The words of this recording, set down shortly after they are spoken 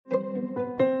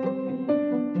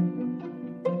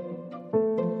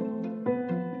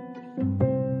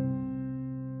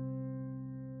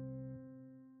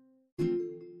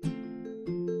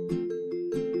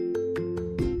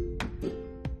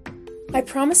I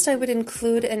promised I would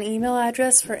include an email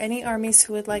address for any armies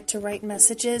who would like to write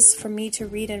messages for me to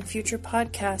read in future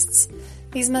podcasts.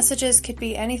 These messages could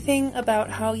be anything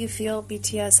about how you feel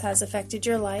BTS has affected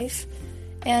your life.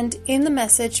 And in the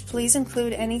message, please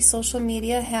include any social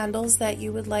media handles that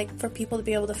you would like for people to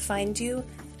be able to find you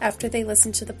after they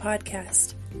listen to the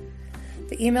podcast.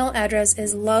 The email address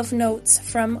is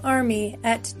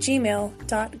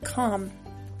lovenotesfromarmy@gmail.com.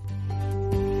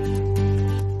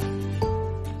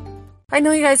 I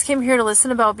know you guys came here to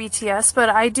listen about BTS, but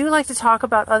I do like to talk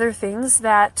about other things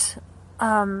that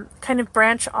kind of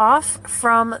branch off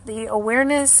from the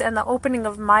awareness and the opening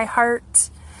of my heart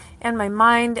and my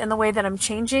mind and the way that I'm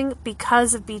changing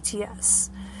because of BTS.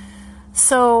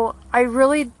 So I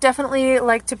really definitely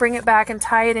like to bring it back and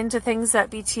tie it into things that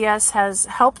BTS has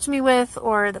helped me with,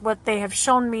 or what they have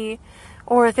shown me,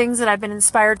 or things that I've been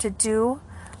inspired to do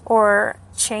or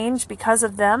change because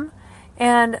of them.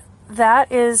 And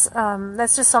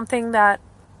that's just something that,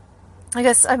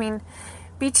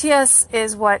 BTS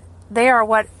is what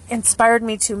inspired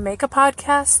me to make a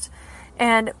podcast.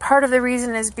 And part of the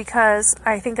reason is because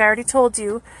I think I already told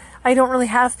you, I don't really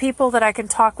have people that I can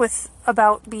talk with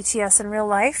about BTS in real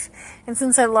life. And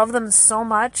since I love them so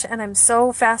much and I'm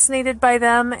so fascinated by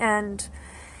them, and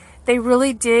they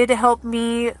really did help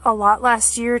me a lot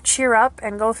last year cheer up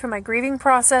and go through my grieving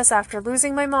process after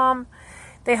losing my mom.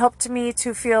 They helped me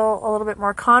to feel a little bit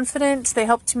more confident. They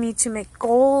helped me to make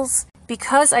goals.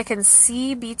 Because I can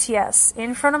see BTS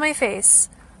in front of my face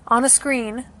on a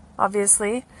screen,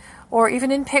 obviously, or even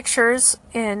in pictures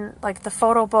in like the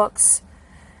photo books,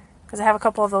 because I have a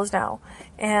couple of those now,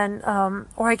 and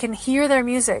or I can hear their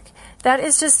music. That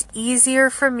is just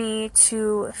easier for me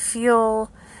to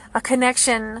feel a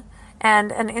connection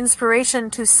and an inspiration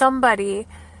to somebody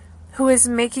who is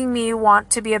making me want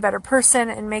to be a better person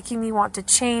and making me want to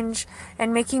change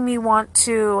and making me want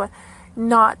to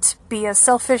not be a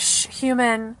selfish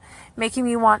human, making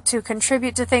me want to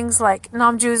contribute to things like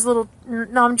Namjoon's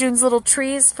little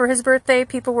trees for his birthday.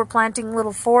 People were planting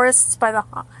little forests by the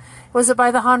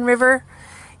Han River,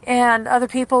 and other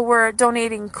people were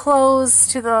donating clothes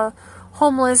to the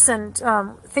homeless and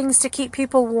things to keep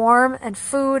people warm and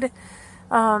food.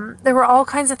 There were all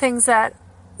kinds of things that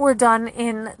were done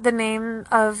in the name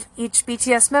of each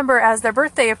BTS member as their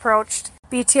birthday approached.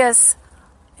 BTS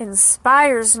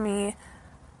inspires me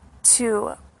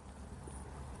to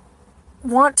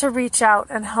want to reach out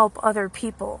and help other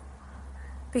people,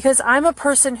 because I'm a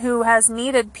person who has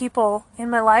needed people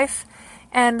in my life,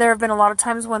 and there have been a lot of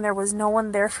times when there was no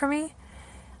one there for me.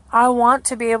 I want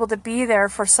to be able to be there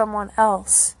for someone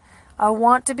else. I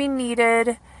want to be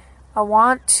needed. I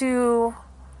want to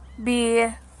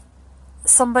be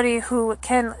somebody who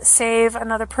can save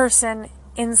another person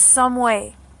in some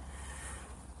way.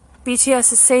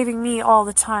 BTS is saving me all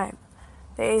the time.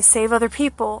 They save other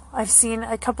people. I've seen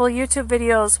a couple of YouTube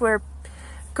videos where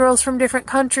girls from different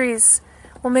countries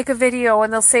will make a video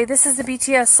and they'll say, this is the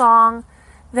BTS song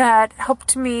that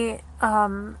helped me,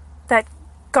 that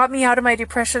got me out of my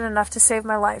depression enough to save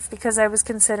my life because I was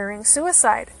considering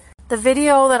suicide. The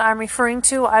video that I'm referring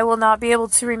to, I will not be able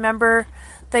to remember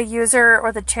the user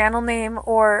or the channel name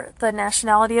or the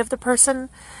nationality of the person,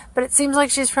 but it seems like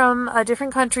she's from a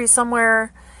different country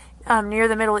somewhere near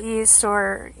the Middle East,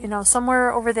 or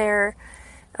somewhere over there,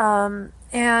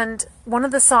 and one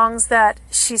of the songs that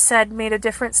she said made a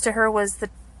difference to her was the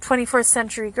 21st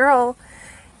Century Girl,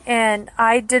 and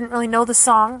I didn't really know the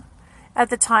song at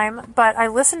the time, but I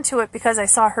listened to it because I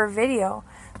saw her video.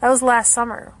 That was last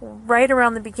summer, right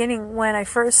around the beginning when I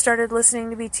first started listening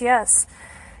to BTS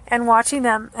and watching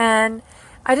them. And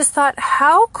I just thought,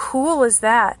 how cool is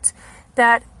that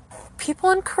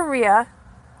people in Korea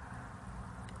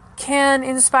can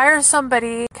inspire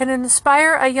somebody, can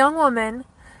inspire a young woman.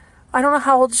 I don't know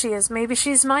how old she is. Maybe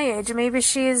she's my age. Maybe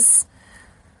she's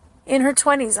in her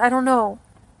 20s. I don't know.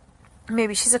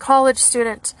 Maybe she's a college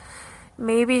student.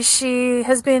 Maybe she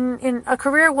has been in a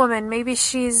career woman. Maybe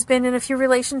she's been in a few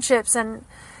relationships and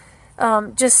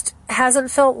just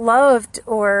hasn't felt loved,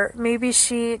 or maybe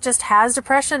she just has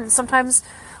depression. Sometimes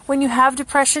when you have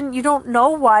depression, you don't know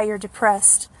why you're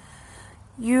depressed.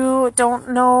 You don't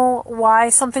know why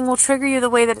something will trigger you the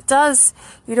way that it does.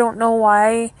 You don't know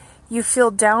why you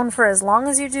feel down for as long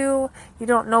as you do. You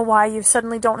don't know why you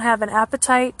suddenly don't have an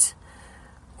appetite.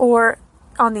 Or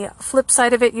on the flip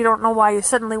side of it, you don't know why you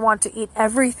suddenly want to eat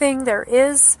everything there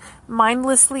is,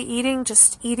 mindlessly eating,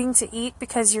 just eating to eat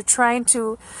because you're trying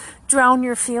to drown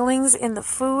your feelings in the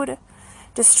food,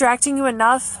 distracting you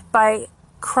enough by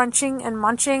crunching and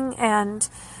munching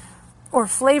or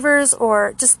flavors,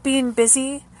 or just being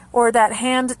busy, or that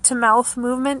hand to mouth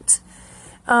movement.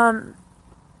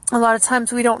 A lot of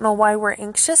times we don't know why we're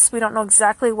anxious. We don't know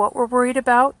exactly what we're worried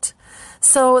about.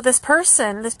 So this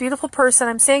person, this beautiful person,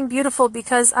 I'm saying beautiful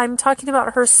because I'm talking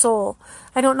about her soul.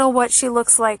 I don't know what she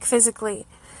looks like physically.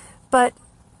 But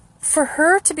for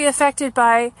her to be affected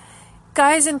by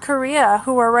guys in Korea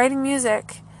who are writing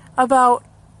music about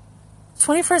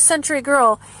 21st century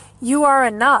girl, you are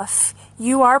enough.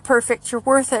 You are perfect. You're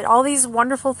worth it. All these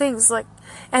wonderful things.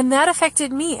 And that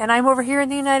affected me. And I'm over here in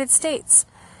the United States.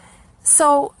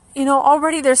 So,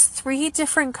 already there's 3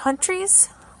 different countries.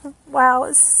 Wow,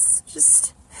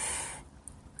 it's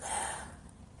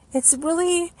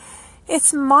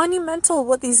monumental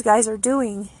what these guys are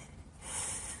doing.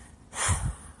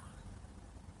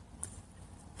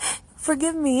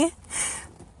 Forgive me.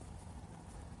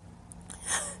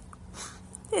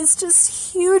 It's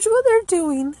just huge what they're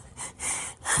doing.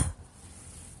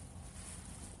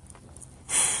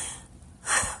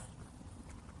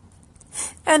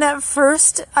 And at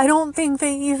first, I don't think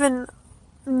they even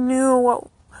knew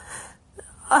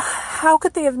how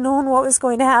could they have known what was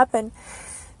going to happen?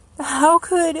 How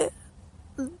could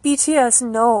BTS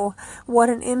know what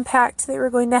an impact they were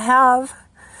going to have?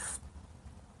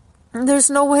 There's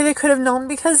no way they could have known,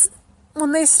 because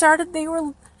when they started, they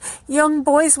were young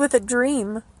boys with a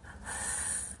dream.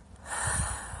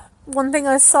 One thing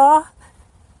I saw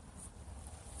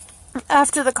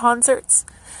after the concerts,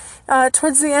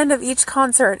 towards the end of each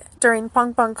concert during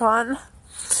Pangpangkon,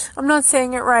 I'm not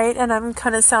saying it right, and I'm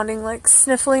kind of sounding like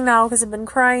sniffling now because I've been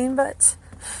crying, but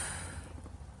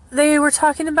they were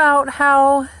talking about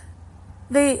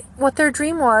what their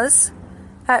dream was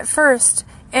at first,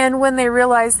 and when they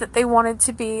realized that they wanted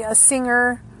to be a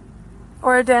singer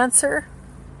or a dancer.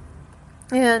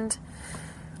 And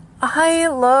I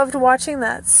loved watching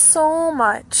that so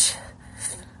much.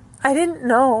 I didn't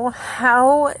know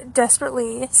how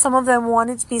desperately some of them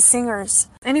wanted to be singers.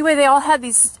 Anyway, they all had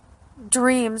these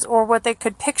dreams, or what they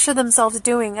could picture themselves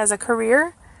doing as a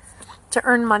career to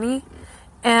earn money.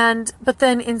 But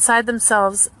then inside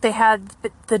themselves, they had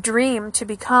the dream to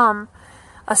become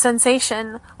a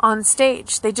sensation on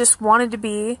stage. They just wanted to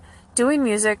be doing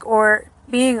music or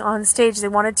being on stage. They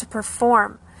wanted to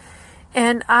perform.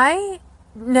 And I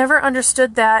never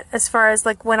understood that. As far as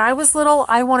when I was little,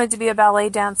 I wanted to be a ballet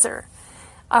dancer.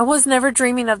 I was never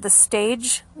dreaming of the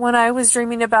stage when I was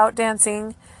dreaming about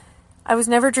dancing. I was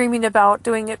never dreaming about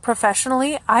doing it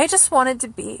professionally. I just wanted to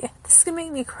be. This is going to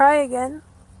make me cry again.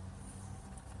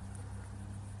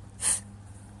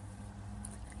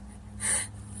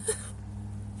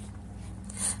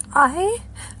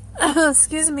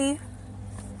 Excuse me.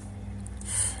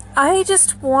 I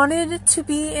just wanted to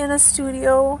be in a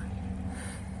studio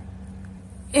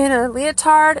in a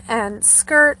leotard and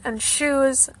skirt and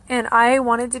shoes, and I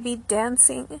wanted to be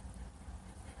dancing.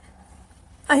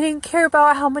 I didn't care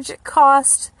about how much it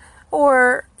cost,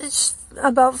 or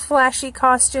about flashy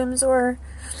costumes, or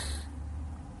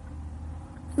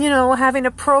having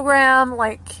a program,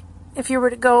 like if you were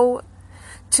to go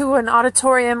to an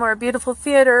auditorium or a beautiful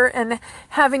theater and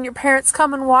having your parents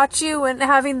come and watch you and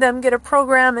having them get a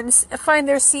program and find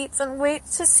their seats and wait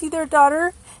to see their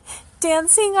daughter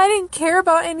dancing. I didn't care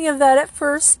about any of that at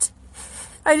first.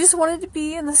 I just wanted to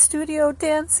be in the studio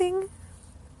dancing.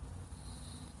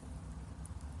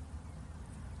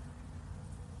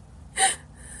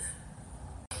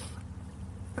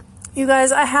 You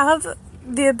guys, I have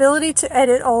the ability to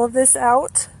edit all of this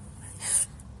out,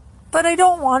 but I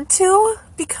don't want to,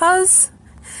 because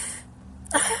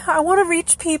I want to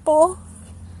reach people.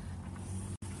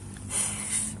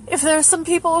 If there are some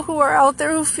people who are out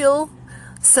there who feel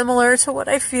similar to what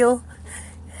I feel,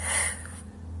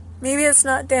 maybe it's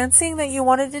not dancing that you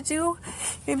wanted to do,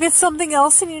 maybe it's something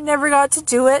else and you never got to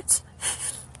do it,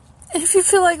 and if you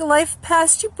feel like life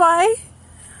passed you by,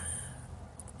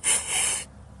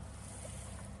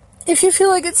 if you feel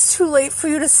like it's too late for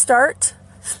you to start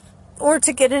or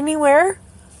to get anywhere,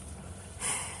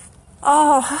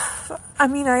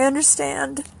 I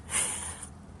understand.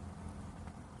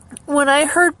 When I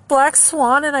heard Black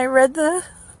Swan and I read the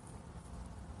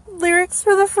lyrics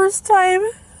for the first time,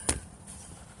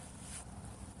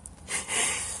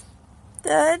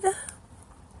 that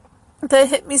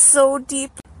hit me so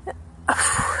deep.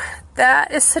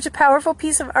 That is such a powerful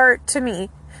piece of art to me.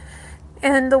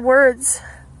 And the words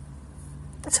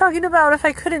talking about if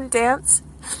I couldn't dance,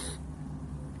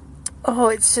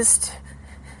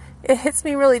 it hits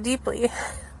me really deeply.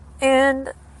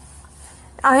 And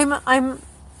I'm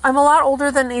a lot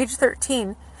older than age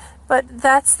 13, but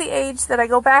that's the age that I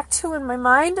go back to in my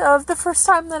mind of the first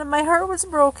time that my heart was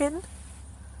broken.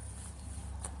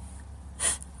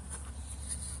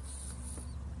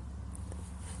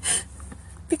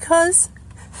 Because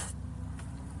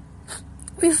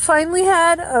We finally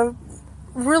had a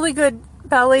really good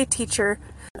ballet teacher.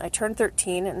 I turned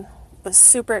 13 and was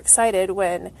super excited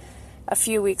when a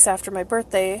few weeks after my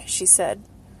birthday, she said,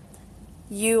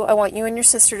 I want you and your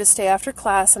sister to stay after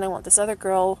class, and I want this other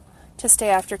girl to stay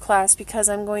after class because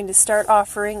I'm going to start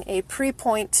offering a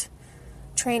pre-point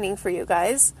training for you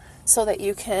guys so that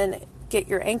you can get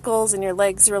your ankles and your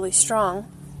legs really strong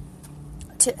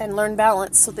and learn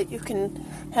balance so that you can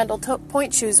handle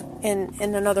point shoes in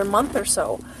another month or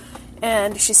so.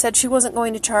 And she said she wasn't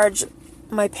going to charge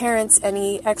my parents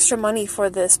any extra money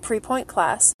for this pre-point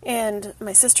class. And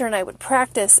my sister and I would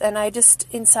practice, and I just,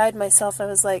 inside myself, I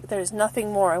was like, there's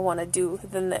nothing more I want to do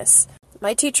than this.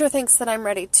 My teacher thinks that I'm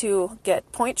ready to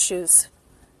get point shoes.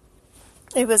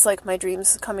 It was like my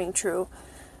dreams coming true,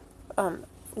 a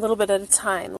little bit at a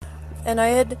time. And I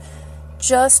had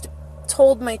just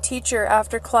told my teacher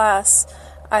after class,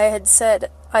 I had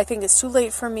said, I think it's too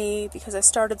late for me because I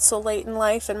started so late in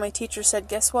life. And my teacher said,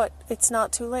 guess what? It's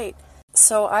not too late.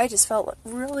 So I just felt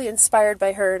really inspired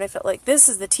by her, and I felt like this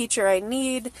is the teacher I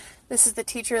need. This is the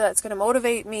teacher that's going to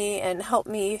motivate me and help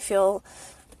me feel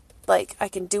like I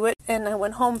can do it. And I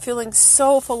went home feeling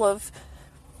so full of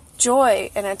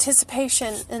joy and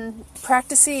anticipation and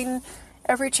practicing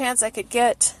every chance I could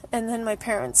get. And then my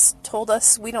parents told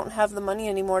us, we don't have the money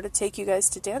anymore to take you guys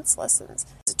to dance lessons.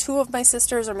 2 of my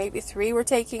sisters, or maybe 3, were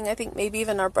taking, I think maybe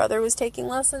even our brother was taking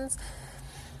lessons.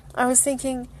 I was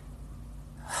thinking,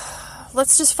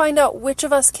 let's just find out which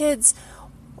of us kids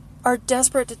are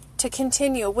desperate to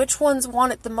continue. Which ones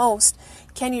want it the most?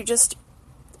 Can you just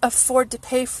afford to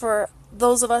pay for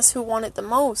those of us who want it the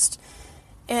most?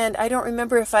 And I don't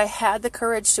remember if I had the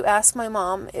courage to ask my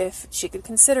mom if she could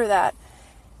consider that.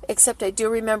 Except I do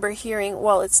remember hearing,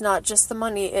 well, it's not just the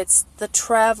money, it's the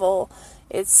travel,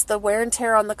 it's the wear and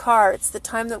tear on the car, it's the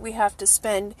time that we have to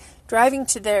spend driving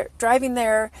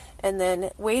there, and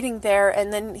then waiting there,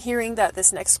 and then hearing that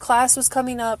this next class was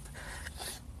coming up,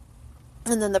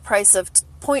 and then the price of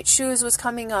point shoes was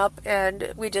coming up,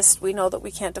 and we know that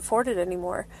we can't afford it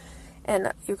anymore.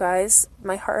 And you guys,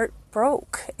 my heart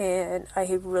broke, and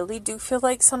I really do feel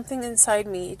like something inside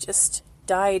me just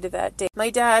died that day.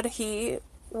 My dad, he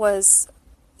was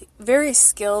very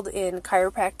skilled in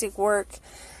chiropractic work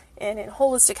and in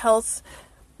holistic health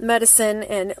medicine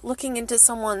and looking into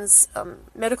someone's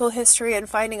medical history and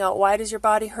finding out why does your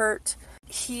body hurt.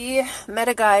 He met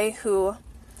a guy who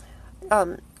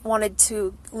wanted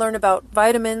to learn about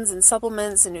vitamins and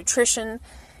supplements and nutrition,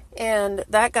 and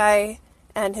that guy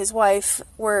and his wife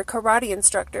were karate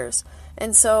instructors.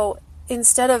 And so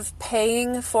instead of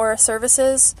paying for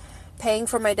services, paying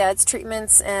for my dad's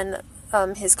treatments and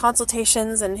his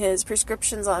consultations and his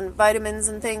prescriptions on vitamins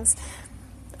and things,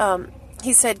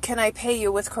 he said, can I pay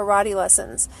you with karate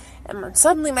lessons? And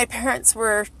suddenly my parents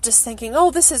were just thinking, oh,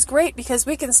 this is great because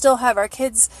we can still have our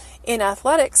kids in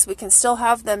athletics. We can still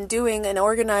have them doing an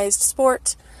organized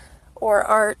sport or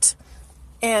art,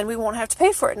 and we won't have to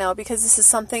pay for it now because this is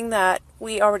something that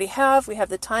we already have. We have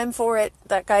the time for it.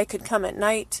 That guy could come at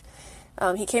night.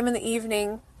 He came in the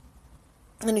evening,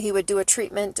 and he would do a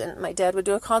treatment, and my dad would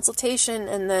do a consultation,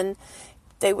 and then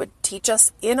they would teach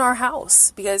us in our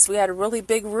house because we had a really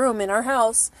big room in our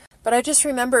house. But I just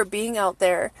remember being out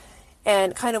there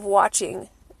and kind of watching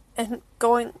and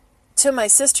going to my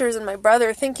sisters and my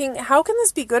brother thinking, how can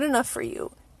this be good enough for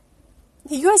you?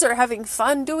 You guys are having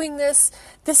fun doing this.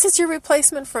 This is your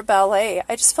replacement for ballet.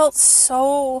 I just felt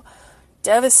so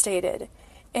devastated.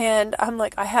 And I'm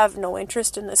like, I have no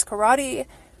interest in this karate.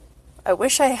 I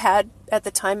wish I had at the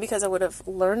time because I would have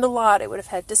learned a lot. I would have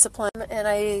had discipline, and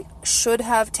I should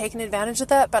have taken advantage of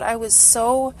that. But I was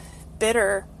so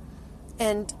bitter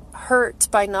and hurt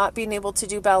by not being able to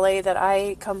do ballet that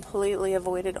I completely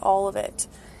avoided all of it.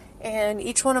 And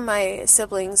each one of my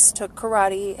siblings took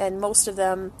karate, and most of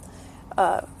them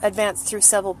advanced through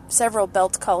several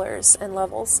belt colors and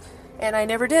levels, and I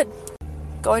never did.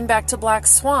 Going back to Black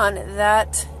Swan,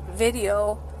 that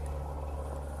video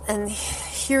and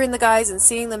hearing the guys and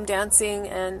seeing them dancing,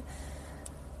 and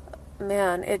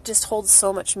man, it just holds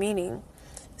so much meaning.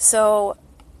 So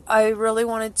I really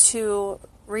wanted to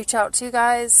reach out to you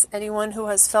guys, anyone who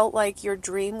has felt like your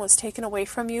dream was taken away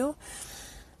from you,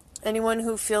 anyone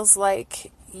who feels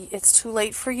like it's too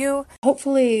late for you.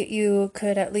 Hopefully you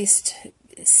could at least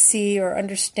see or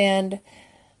understand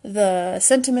the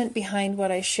sentiment behind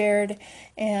what I shared,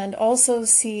 and also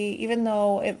see, even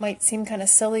though it might seem kind of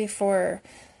silly for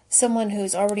someone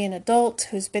who's already an adult,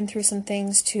 who's been through some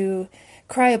things, to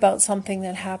cry about something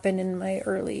that happened in my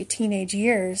early teenage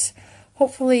years,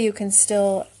 hopefully you can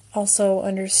still also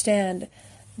understand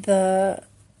the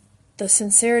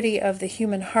sincerity of the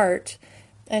human heart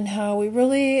and how we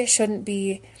really shouldn't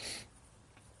be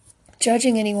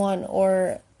judging anyone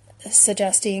or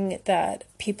suggesting that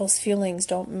people's feelings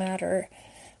don't matter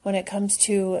when it comes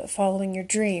to following your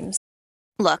dreams.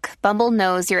 Look, Bumble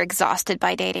knows you're exhausted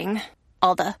by dating.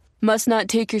 All the, must not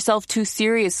take yourself too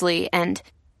seriously, and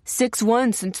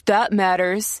 6'1" since that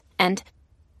matters, and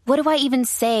what do I even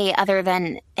say other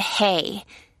than, hey?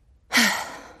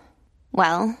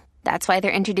 Well, that's why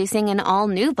they're introducing an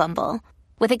all-new Bumble,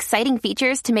 with exciting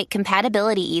features to make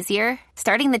compatibility easier,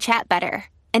 starting the chat better,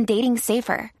 and dating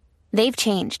safer. They've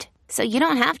changed, so you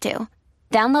don't have to.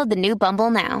 Download the new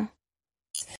Bumble now.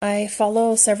 I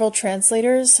follow several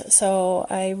translators, so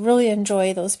I really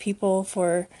enjoy those people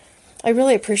I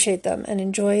really appreciate them and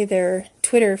enjoy their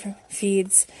Twitter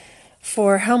feeds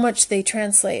for how much they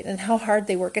translate and how hard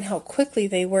they work and how quickly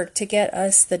they work to get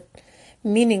us the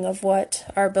meaning of what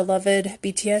our beloved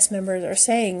BTS members are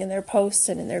saying in their posts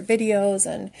and in their videos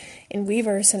and in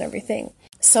Weverse and everything.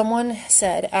 Someone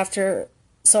said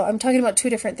so I'm talking about two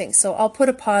different things. So I'll put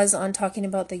a pause on talking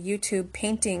about the YouTube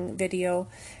painting video,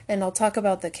 and I'll talk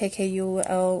about the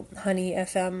KKUL Honey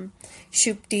FM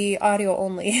Shoop D audio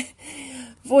only,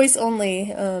 voice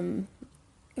only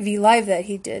V Live that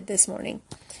he did this morning.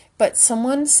 But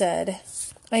someone said,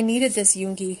 I needed this,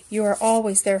 Yoongi. You are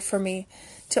always there for me.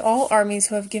 To all armies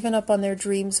who have given up on their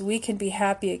dreams, we can be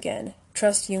happy again.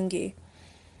 Trust Yoongi.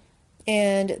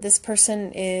 And this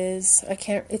person it's a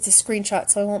screenshot,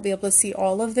 so I won't be able to see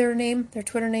all of their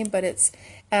Twitter name, but it's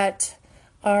at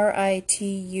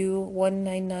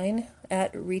RITU199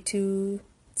 at Ritu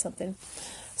something.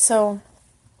 So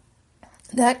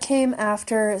that came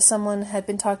after someone had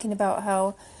been talking about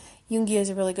how Yoongi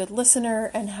is a really good listener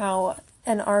and how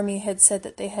an army had said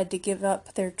that they had to give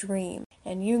up their dream.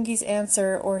 And Yoongi's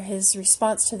answer or his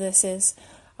response to this is,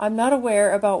 I'm not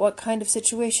aware about what kind of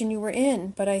situation you were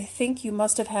in, but I think you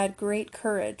must have had great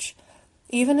courage.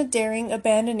 Even a daring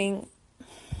abandoning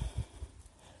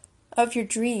of your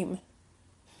dream.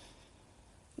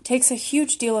 It takes a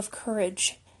huge deal of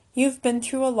courage. You've been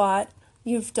through a lot.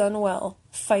 You've done well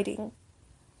fighting.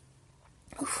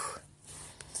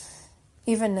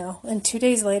 Even now, and 2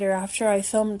 days later, after I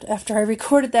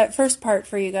recorded that first part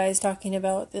for you guys talking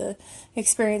about the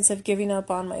experience of giving up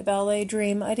on my ballet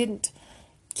dream, I didn't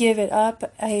give it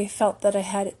up. I felt that I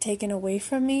had it taken away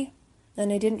from me,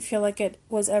 and I didn't feel like it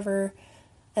was ever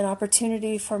an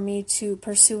opportunity for me to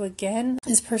pursue again.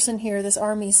 This person here, this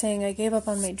army saying I gave up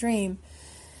on my dream,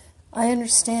 I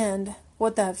understand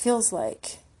what that feels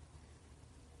like.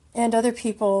 And other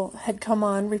people had come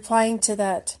on replying to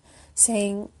that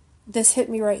saying, this hit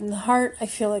me right in the heart. I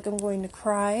feel like I'm going to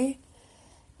cry.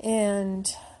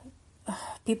 And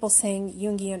people saying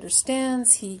Yoongi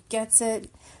understands, he gets it.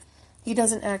 He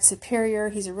doesn't act superior.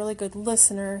 He's a really good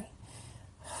listener.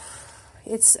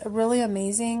 It's really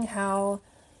amazing how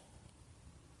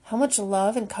much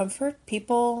love and comfort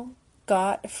people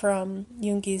got from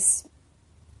Yoongi's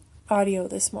audio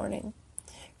this morning.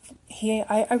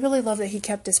 I really love that he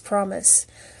kept his promise.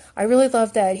 I really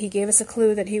love that he gave us a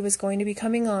clue that he was going to be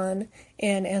coming on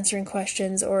and answering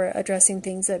questions or addressing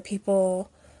things that people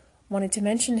wanted to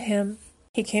mention to him.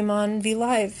 He came on V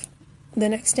Live the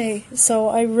next day. So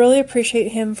I really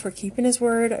appreciate him for keeping his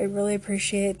word. I really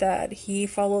appreciate that he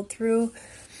followed through.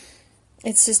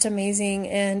 It's just amazing.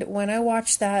 And when I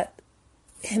watched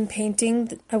him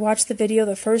painting, I watched the video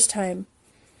the first time.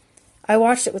 I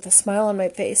watched it with a smile on my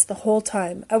face the whole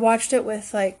time. I watched it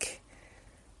with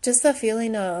just the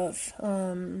feeling of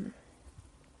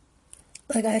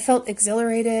I felt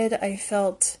exhilarated. I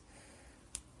felt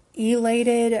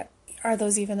elated. Are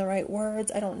those even the right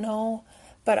words? I don't know.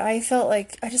 But I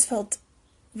just felt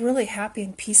really happy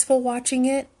and peaceful watching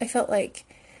it. I felt like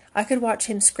I could watch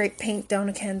him scrape paint down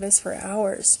a canvas for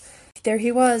hours. There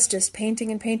he was, just painting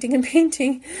and painting and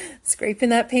painting, scraping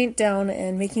that paint down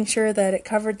and making sure that it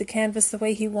covered the canvas the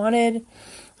way he wanted,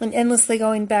 and endlessly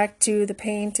going back to the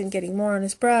paint and getting more on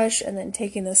his brush, and then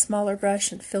taking the smaller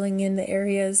brush and filling in the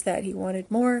areas that he wanted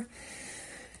more,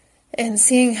 and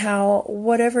seeing how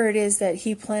whatever it is that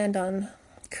he planned on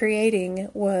creating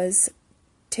was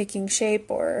taking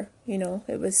shape, or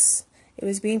it was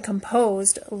being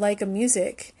composed like a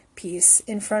music piece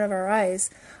in front of our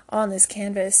eyes on this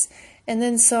canvas. And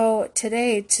then so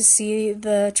today, to see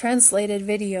the translated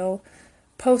video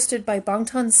posted by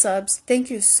Bangtan Subs,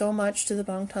 thank you so much to the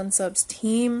Bangtan Subs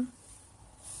team,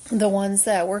 the ones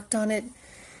that worked on it.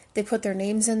 They put their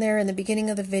names in there in the beginning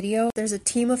of the video. There's a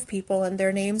team of people, and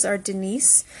their names are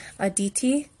Denise,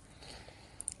 Aditi,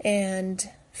 and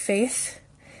Faith,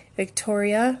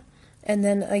 Victoria, and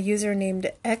then a user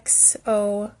named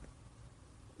XOXPXD.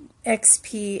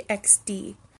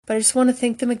 But I just want to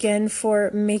thank them again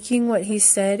for making what he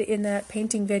said in that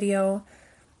painting video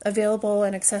available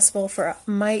and accessible for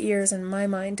my ears and my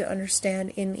mind to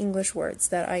understand in English words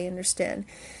that I understand.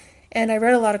 And I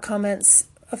read a lot of comments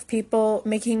of people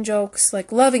making jokes,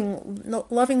 like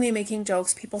lovingly making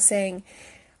jokes, people saying,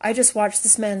 I just watched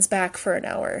this man's back for an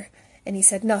hour and he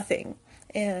said nothing.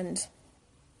 And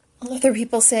other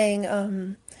people saying,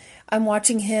 I'm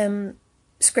watching him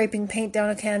scraping paint down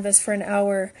a canvas for an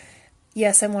hour.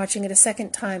 Yes, I'm watching it a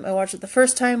second time. I watched it the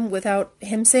first time without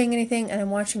him saying anything, and I'm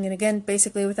watching it again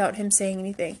basically without him saying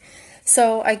anything.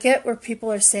 So I get where people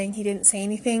are saying he didn't say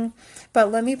anything, but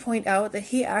let me point out that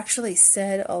he actually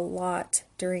said a lot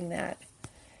during that.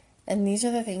 And these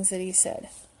are the things that he said.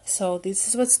 So this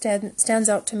is what stands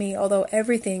out to me, although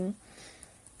everything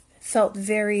felt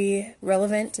very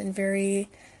relevant and very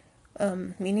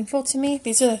meaningful to me.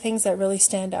 These are the things that really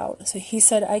stand out. So he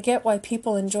said, I get why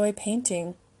people enjoy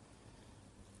painting.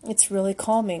 It's really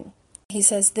calming. He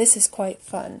says, this is quite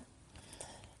fun.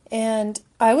 And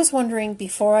I was wondering,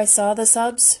 before I saw the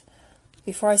subs,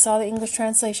 before I saw the English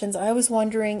translations, I was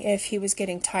wondering if he was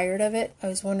getting tired of it. I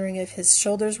was wondering if his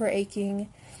shoulders were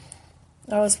aching.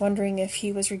 I was wondering if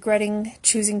he was regretting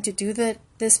choosing to do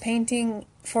this painting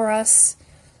for us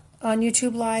on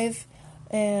YouTube Live,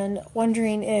 and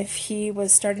wondering if he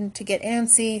was starting to get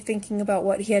antsy, thinking about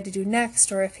what he had to do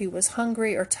next, or if he was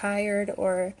hungry or tired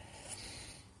or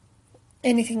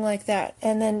anything like that.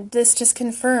 And then this just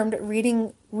confirmed,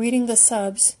 reading the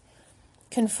subs,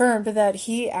 confirmed that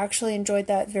he actually enjoyed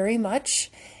that very much,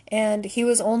 and he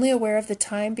was only aware of the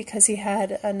time because he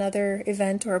had another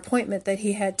event or appointment that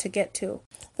he had to get to.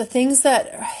 The things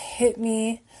that hit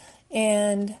me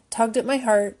and tugged at my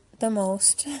heart the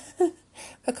most,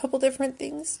 a couple different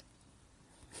things.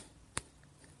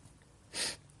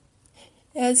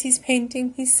 As he's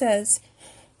painting, he says,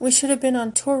 we should have been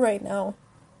on tour right now.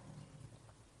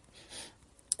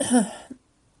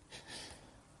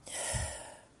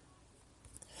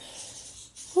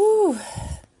 Whew.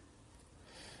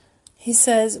 He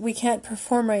says, we can't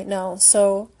perform right now,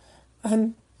 so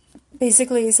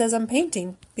he says I'm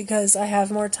painting because I have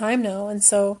more time now, and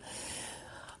so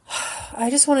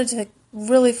I just wanted to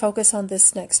really focus on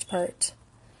this next part.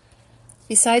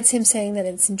 Besides him saying that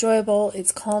it's enjoyable,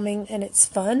 it's calming, and it's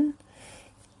fun,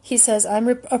 he says, I'm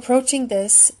approaching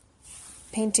this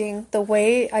painting the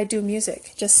way I do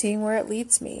music, just seeing where it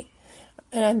leads me.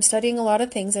 And I'm studying a lot of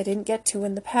things I didn't get to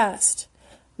in the past,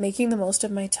 making the most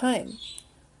of my time.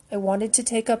 I wanted to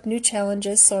take up new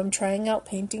challenges, so I'm trying out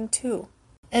painting too.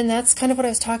 And that's kind of what I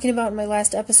was talking about in my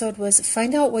last episode, was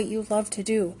find out what you love to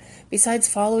do.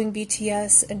 Besides following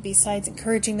BTS and besides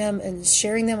encouraging them and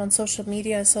sharing them on social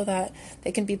media so that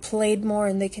they can be played more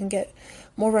and they can get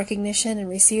more recognition and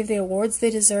receive the awards they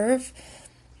deserve,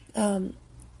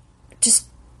 just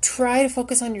try to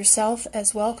focus on yourself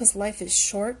as well, because life is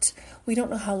short. We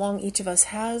don't know how long each of us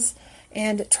has,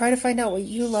 and try to find out what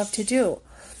you love to do.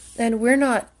 And we're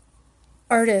not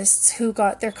artists who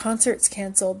got their concerts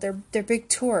canceled, their big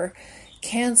tour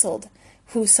canceled,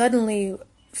 who suddenly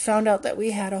found out that we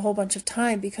had a whole bunch of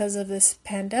time because of this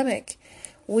pandemic.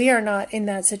 We are not in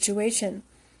that situation,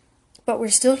 but we're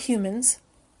still humans.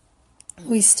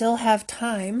 We still have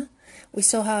time. We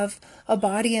still have a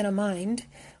body and a mind.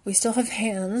 We still have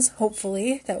hands,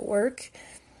 hopefully, that work.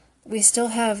 We still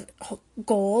have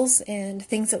goals and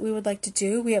things that we would like to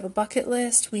do. We have a bucket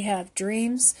list. We have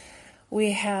dreams.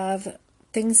 We have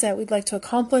things that we'd like to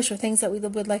accomplish, or things that we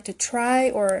would like to try,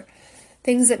 or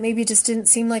things that maybe just didn't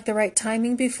seem like the right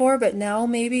timing before, but now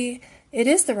maybe it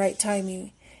is the right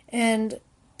timing. And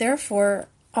therefore,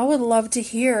 I would love to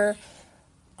hear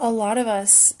a lot of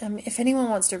us, if anyone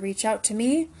wants to reach out to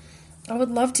me, I would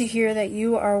love to hear that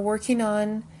you are working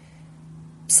on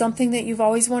something that you've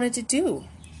always wanted to do.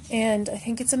 And I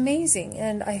think it's amazing.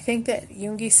 And I think that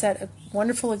Yoongi set a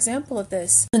wonderful example of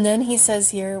this. And then he says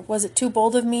here, was it too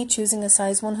bold of me choosing a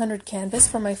size 100 canvas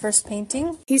for my first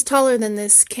painting? He's taller than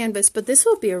this canvas, but this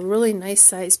will be a really nice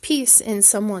size piece in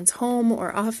someone's home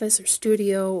or office or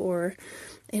studio or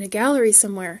in a gallery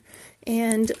somewhere.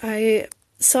 And I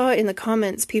saw in the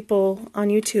comments people on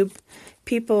YouTube,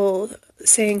 people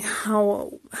saying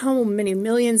how many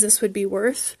millions this would be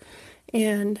worth,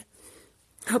 and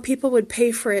how people would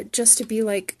pay for it just to be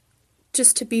what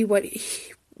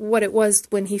it was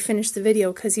when he finished the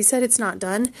video, because he said it's not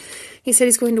done. He said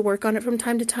he's going to work on it from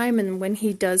time to time, and when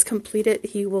he does complete it,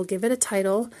 he will give it a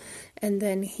title, and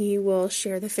then he will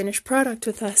share the finished product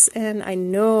with us. And I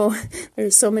know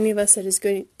there's so many of us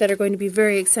that are going to be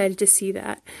very excited to see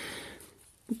that.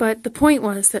 But the point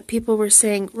was that people were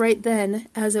saying right then,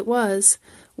 as it was,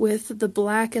 with the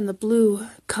black and the blue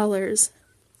colors,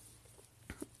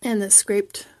 and the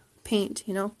scraped paint,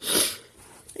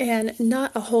 and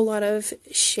not a whole lot of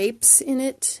shapes in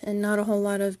it, and not a whole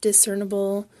lot of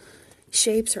discernible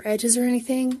shapes or edges or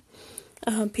anything.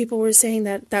 People were saying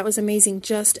that that was amazing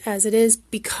just as it is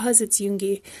because it's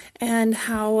Yoongi, and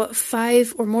how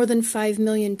more than 5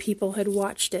 million people had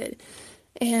watched it.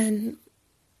 And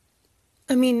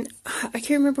I mean, I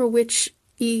can't remember which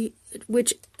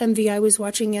MV I was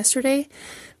watching yesterday,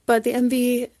 but the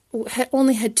MV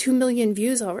only had 2 million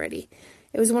views already.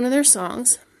 It was one of their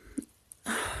songs.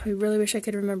 I really wish I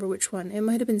could remember which one. It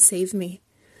might have been Save Me.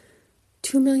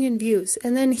 2 million views.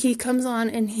 And then he comes on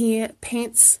and he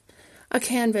paints a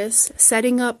canvas,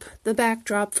 setting up the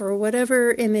backdrop for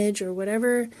whatever image or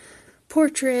whatever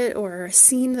portrait or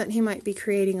scene that he might be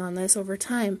creating on this over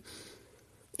time.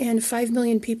 And 5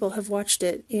 million people have watched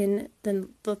it in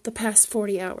the past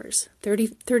 40 hours,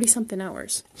 30-something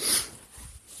hours.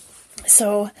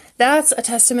 So that's a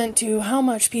testament to how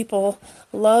much people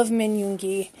love Min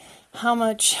Yoongi, how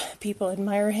much people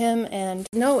admire him, and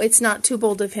no, it's not too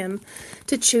bold of him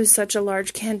to choose such a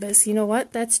large canvas. You know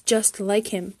what? That's just like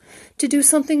him, to do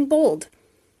something bold.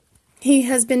 He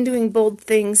has been doing bold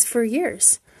things for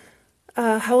years.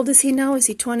 How old is he now? Is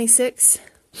he 26?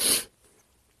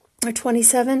 Or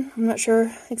 27? I'm not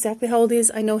sure exactly how old he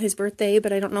is. I know his birthday,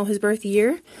 but I don't know his birth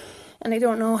year. And I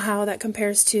don't know how that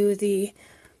compares to the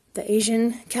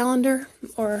Asian calendar,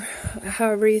 or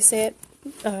however you say it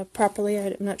properly.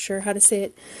 I'm not sure how to say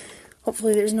it.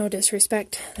 Hopefully there's no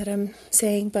disrespect that I'm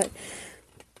saying, but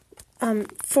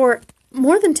for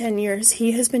more than 10 years,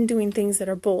 he has been doing things that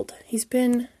are bold. He's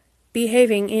been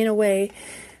behaving in a way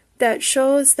that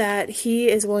shows that he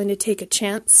is willing to take a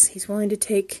chance. He's willing to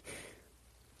take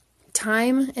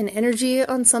time and energy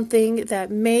on something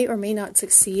that may or may not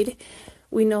succeed.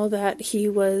 We know that he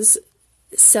was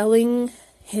selling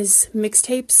his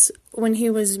mixtapes when he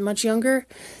was much younger.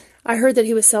 I heard that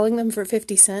he was selling them for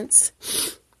 50 cents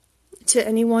to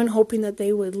anyone, hoping that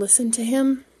they would listen to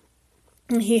him.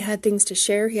 And he had things to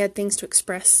share, he had things to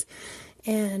express,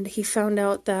 and he found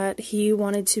out that he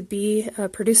wanted to be a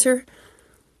producer.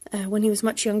 When he was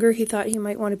much younger, he thought he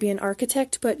might want to be an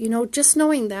architect, but just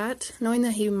knowing that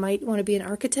he might want to be an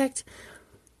architect,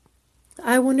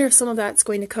 I wonder if some of that's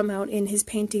going to come out in his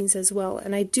paintings as well.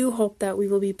 And I do hope that we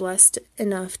will be blessed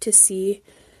enough to see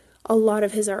a lot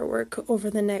of his artwork over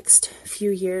the next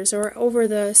few years, or over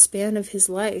the span of his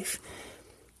life.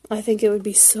 I think it would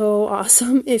be so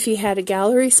awesome if he had a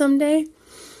gallery someday.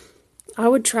 I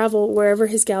would travel wherever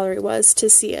his gallery was to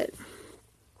see it.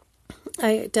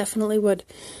 I definitely would.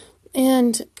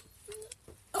 And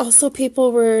also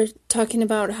people were talking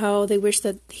about how they wish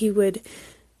that he would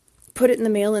put it in the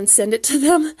mail and send it to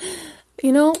them.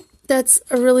 That's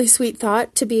a really sweet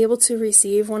thought, to be able to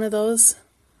receive one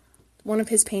of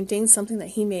his paintings, something that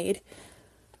he made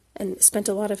and spent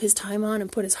a lot of his time on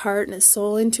and put his heart and his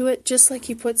soul into it, just like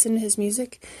he puts into his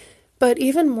music. But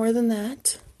even more than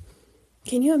that,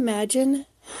 can you imagine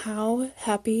how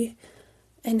happy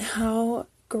and how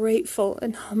grateful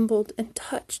and humbled and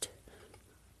touched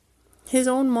his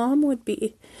own mom would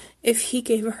be if he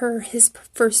gave her his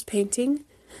first painting?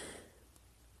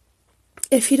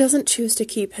 If he doesn't choose to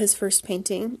keep his first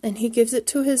painting and he gives it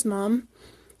to his mom,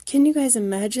 can you guys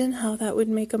imagine how that would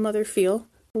make a mother feel?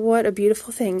 What a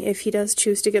beautiful thing if he does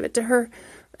choose to give it to her.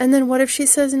 And then what if she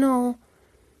says, no,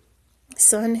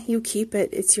 son, you keep it.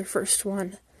 It's your first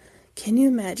one. Can you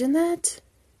imagine that?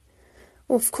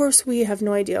 Well, of course, we have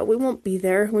no idea. We won't be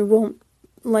there. We won't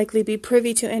likely be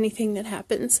privy to anything that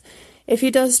happens. If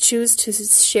he does choose to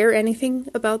share anything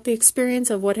about the experience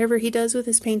of whatever he does with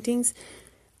his paintings,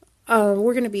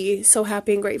 we're going to be so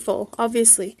happy and grateful,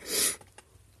 obviously.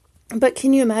 But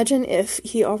can you imagine if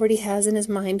he already has in his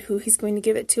mind who he's going to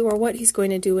give it to, or what he's going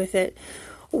to do with it?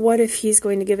 What if he's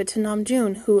going to give it to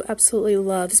Namjoon, who absolutely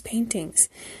loves paintings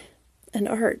and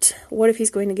art? What if he's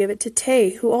going to give it to Tae,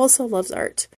 who also loves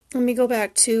art? Let me go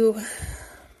back to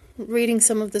reading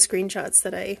some of the screenshots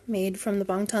that I made from the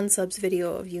Bangtan Subs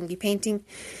video of Yoongi painting.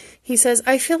 He says,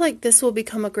 I feel like this will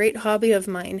become a great hobby of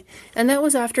mine. And that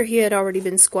was after he had already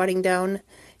been squatting down,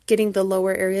 getting the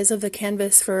lower areas of the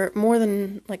canvas for more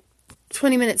than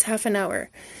 20 minutes, half an hour.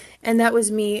 And that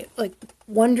was me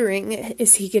wondering,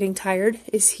 is he getting tired?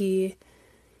 Is he,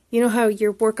 how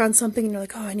you work on something and you're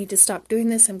like, oh, I need to stop doing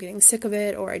this. I'm getting sick of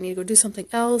it, or I need to go do something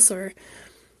else, or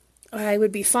I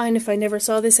would be fine if I never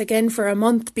saw this again for a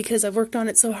month because I've worked on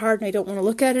it so hard and I don't want to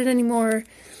look at it anymore.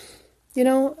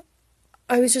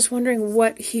 I was just wondering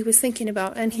what he was thinking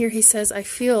about. And here he says, I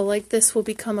feel like this will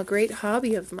become a great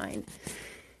hobby of mine.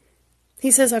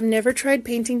 He says, I've never tried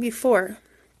painting before.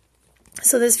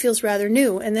 So this feels rather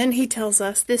new. And then he tells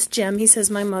us this gem, he says,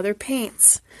 my mother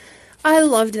paints. I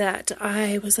loved that.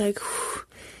 I was like, whew,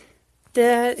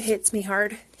 that hits me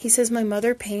hard. He says, my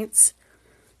mother paints.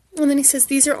 And then he says,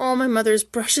 these are all my mother's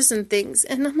brushes and things.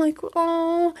 And I'm like,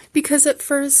 oh, because at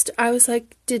first I was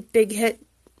like, did Big Hit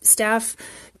staff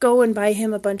go and buy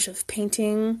him a bunch of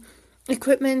painting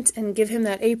equipment and give him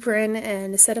that apron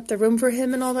and set up the room for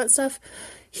him and all that stuff?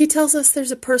 He tells us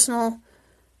there's a personal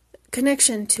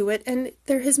connection to it, and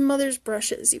they're his mother's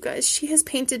brushes, you guys. She has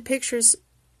painted pictures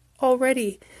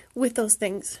already with those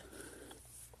things.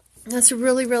 That's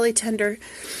really, really tender.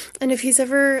 And if he's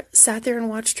ever sat there and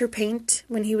watched her paint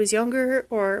when he was younger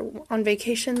or on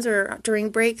vacations or during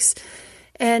breaks,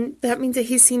 and that means that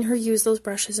he's seen her use those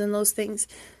brushes and those things.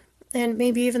 And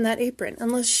maybe even that apron,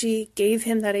 unless she gave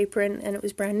him that apron and it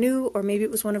was brand new, or maybe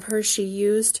it was one of hers she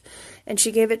used and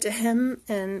she gave it to him,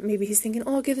 and maybe he's thinking,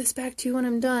 oh, I'll give this back to you when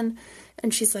I'm done.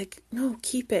 And she's like, no,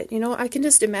 keep it. You know, I can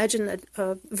just imagine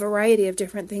a variety of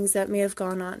different things that may have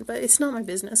gone on, but it's not my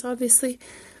business, obviously.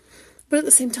 But at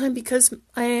the same time, because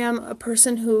I am a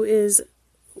person who is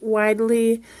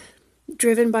widely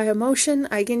driven by emotion,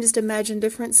 I can just imagine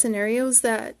different scenarios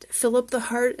that fill up the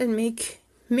heart and make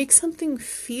something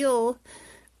feel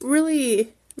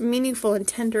really meaningful and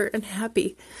tender and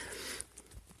happy.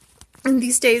 And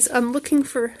these days, I'm looking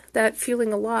for that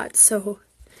feeling a lot, so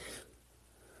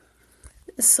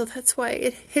that's why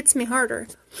it hits me harder.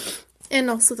 And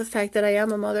also the fact that I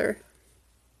am a mother.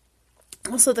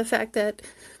 Also the fact that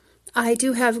I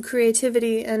do have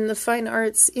creativity and the fine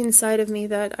arts inside of me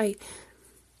that I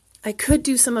could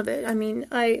do some of it. I mean,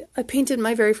 I painted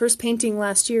my very first painting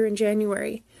last year in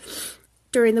January.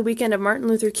 During the weekend of Martin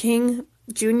Luther King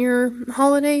Jr.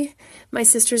 holiday, my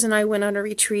sisters and I went on a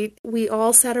retreat. We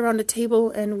all sat around a table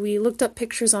and we looked up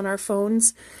pictures on our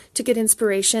phones to get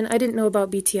inspiration. I didn't know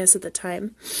about BTS at the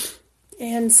time.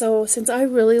 And so since I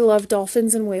really love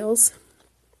dolphins and whales,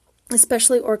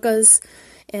 especially orcas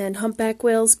and humpback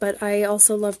whales, but I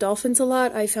also love dolphins a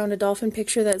lot, I found a dolphin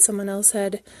picture that someone else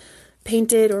had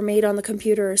painted or made on the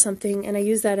computer or something, and I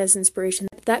used that as inspiration.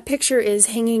 That picture is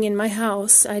hanging in my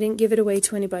house. I didn't give it away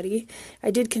to anybody. I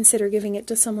did consider giving it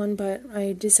to someone, but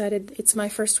I decided it's my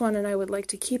first one and I would like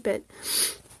to keep it.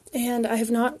 And I have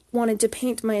not wanted to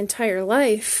paint my entire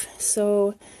life,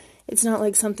 so it's not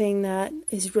like something that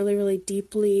is really, really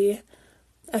deeply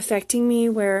affecting me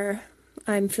where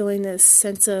I'm feeling this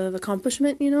sense of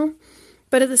accomplishment, you know?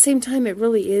 But at the same time, it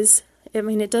really is. I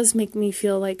mean, it does make me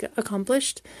feel like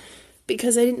accomplished,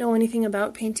 because I didn't know anything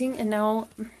about painting, and now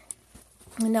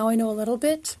I know a little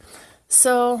bit.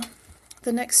 So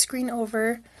the next screen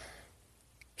over,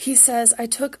 he says, I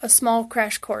took a small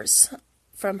crash course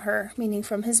from her, meaning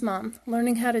from his mom,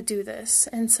 learning how to do this.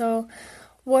 And so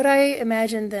what I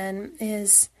imagine then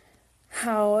is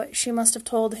how she must have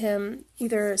told him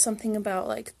either something about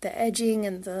like the edging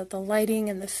and the lighting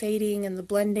and the fading and the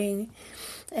blending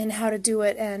and how to do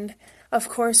it. And of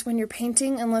course, when you're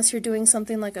painting, unless you're doing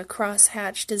something like a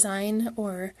cross-hatch design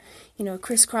or, you know,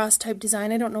 crisscross type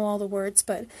design, I don't know all the words,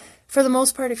 but for the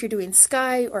most part, if you're doing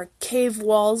sky or cave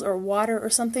walls or water or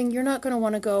something, you're not going to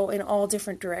want to go in all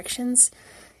different directions.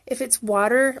 If it's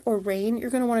water or rain, you're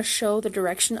going to want to show the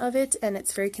direction of it, and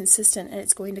it's very consistent, and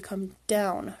it's going to come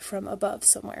down from above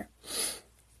somewhere.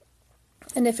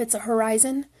 And if it's a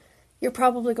horizon, you're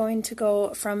probably going to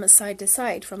go from side to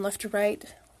side, from left to right,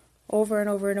 over and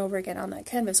over and over again on that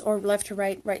canvas, or left to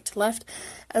right, right to left.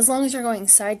 As long as you're going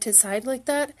side to side like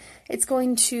that, it's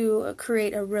going to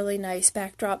create a really nice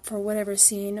backdrop for whatever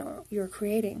scene you're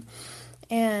creating.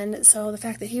 And so the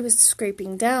fact that he was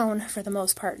scraping down for the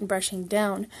most part and brushing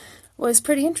down was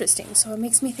pretty interesting. So it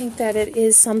makes me think that it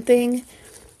is something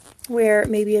where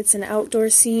maybe it's an outdoor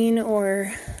scene,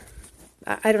 or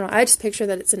I don't know. I just picture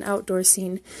that it's an outdoor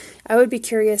scene. I would be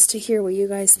curious to hear what you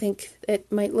guys think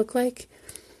it might look like.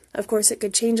 Of course, it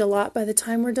could change a lot by the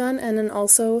time we're done. And then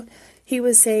also, he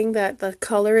was saying that the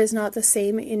color is not the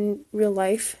same in real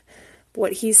life,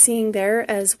 what he's seeing there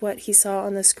as what he saw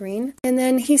on the screen. And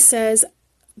then he says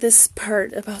this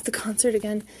part about the concert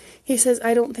again. He says,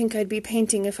 I don't think I'd be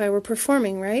painting if I were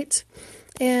performing, right?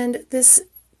 And this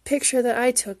picture that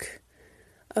I took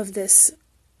of this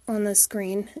on the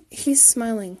screen, he's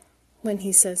smiling when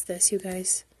he says this, you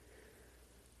guys.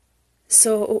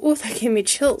 So, that gave me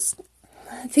chills.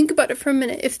 Think about it for a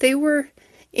minute. If they were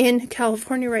in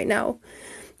California right now,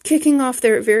 kicking off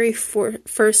their very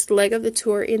first leg of the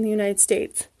tour in the United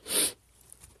States,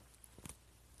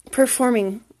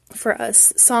 performing for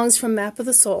us songs from Map of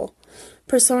the Soul,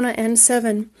 Persona, and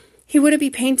Seven, he wouldn't be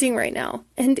painting right now.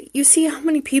 And you see how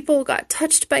many people got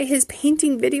touched by his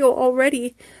painting video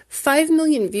already. 5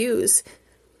 million views.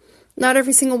 Not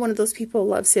every single one of those people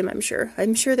loves him, I'm sure.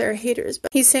 I'm sure there are haters,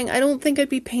 but he's saying, I don't think I'd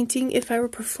be painting if I were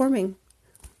performing.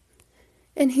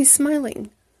 And he's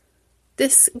smiling.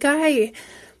 This guy,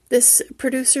 this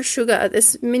producer Suga,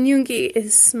 this Minyungi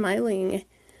is smiling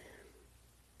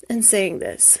and saying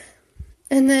this.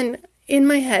 And then in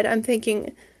my head, I'm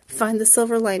thinking, find the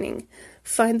silver lining,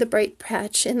 find the bright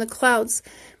patch in the clouds.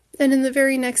 And then the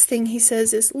very next thing he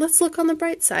says is, let's look on the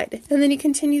bright side. And then he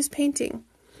continues painting.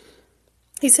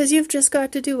 He says, you've just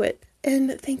got to do it.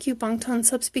 And thank you, Bangtan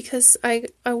Subs, because I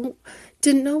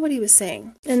didn't know what he was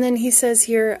saying. And then he says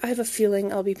here, I have a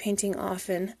feeling I'll be painting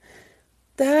often.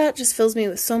 That just fills me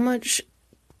with so much.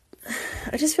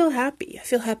 I just feel happy. I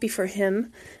feel happy for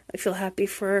him. I feel happy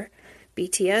for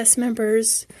BTS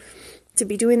members to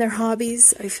be doing their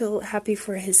hobbies. I feel happy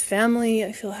for his family.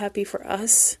 I feel happy for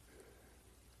us.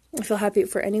 I feel happy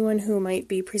for anyone who might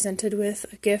be presented with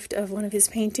a gift of one of his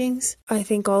paintings. I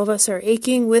think all of us are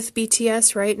aching with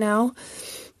BTS right now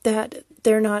that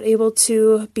they're not able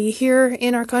to be here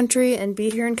in our country and be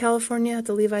here in California at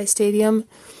the Levi Stadium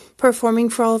performing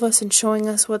for all of us and showing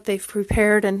us what they've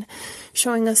prepared and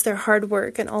showing us their hard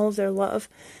work and all of their love.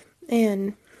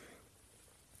 And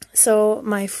so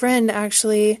my friend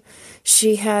actually,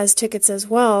 she has tickets as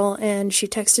well, and she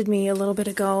texted me a little bit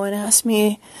ago and asked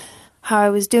me how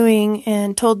I was doing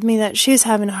and told me that she's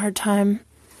having a hard time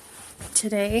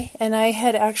today. And I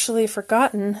had actually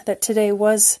forgotten that today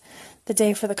was the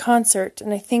day for the concert.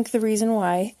 And I think the reason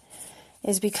why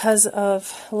is because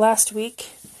of last week.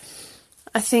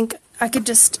 I think I could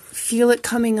just feel it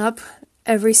coming up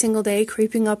every single day,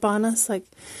 creeping up on us. Like,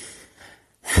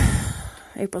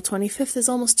 April 25th is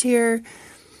almost here.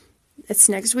 It's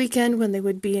next weekend when they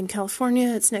would be in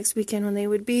California. It's next weekend when they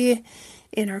would be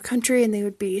in our country, and they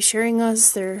would be sharing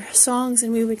us their songs,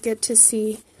 and we would get to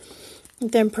see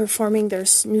them performing their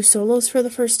new solos for the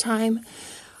first time.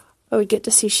 I would get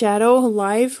to see Shadow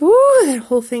live. Woo! That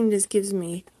whole thing just gives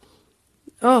me,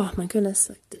 oh my goodness,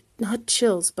 like, not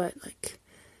chills, but like,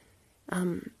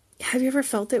 have you ever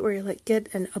felt it where you like get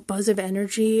a buzz of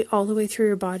energy all the way through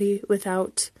your body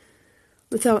without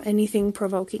anything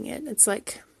provoking it? It's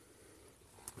like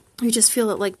you just feel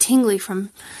it like tingly from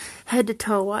head to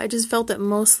toe. I just felt it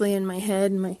mostly in my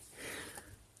head and my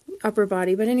upper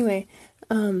body. But anyway,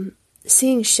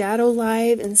 seeing Shadow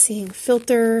live and seeing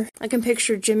Filter, I can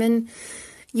picture Jimin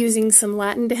using some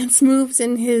Latin dance moves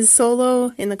in his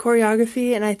solo, in the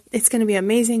choreography, and it's going to be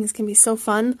amazing. It's going to be so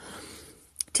fun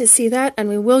to see that, and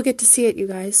we will get to see it, you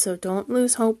guys, so don't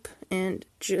lose hope and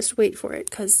just wait for it,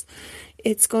 because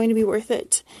it's going to be worth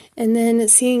it. And then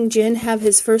seeing Jin have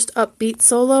his first upbeat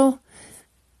solo,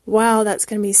 wow, that's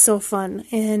going to be so fun.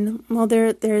 And while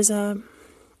there's an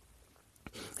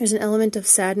element of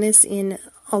sadness in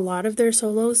a lot of their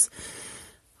solos,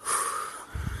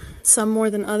 some more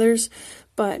than others,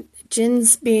 but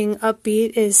Jin's being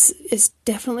upbeat is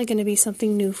definitely going to be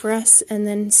something new for us. And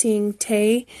then seeing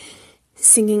Tae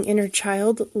singing Inner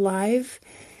Child live,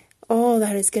 oh,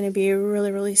 that is going to be a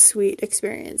really, really sweet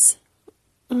experience.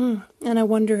 And I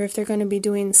wonder if they're going to be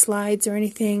doing slides or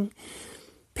anything,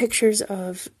 pictures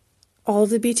of all of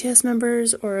the BTS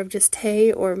members or of just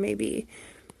Tae, or maybe,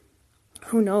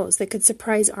 who knows, they could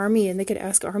surprise ARMY and they could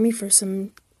ask ARMY for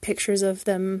some pictures of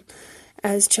them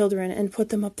as children and put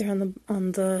them up there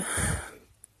on the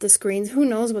screens. Who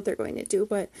knows what they're going to do,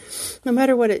 but no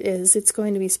matter what it is, it's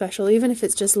going to be special. Even if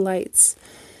it's just lights,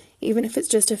 even if it's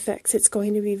just effects, it's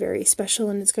going to be very special,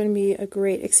 and it's going to be a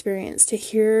great experience to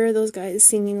hear those guys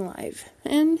singing live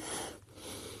and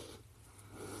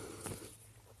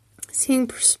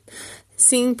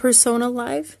seeing Persona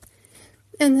live,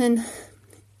 and then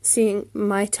seeing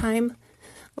My Time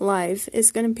live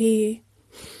is going to be,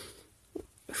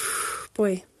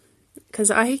 boy,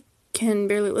 because I can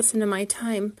barely listen to My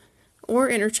Time or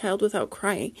Inner Child without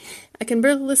crying. I can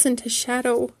barely listen to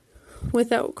Shadow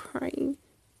without crying.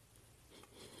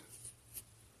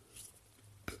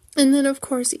 And then, of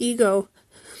course, Ego.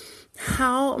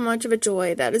 How much of a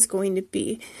joy that is going to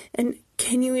be. And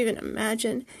can you even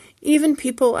imagine? Even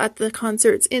people at the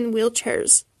concerts in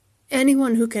wheelchairs,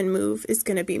 anyone who can move is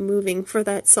going to be moving for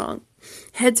that song.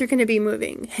 Heads are going to be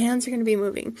moving. Hands are going to be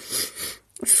moving.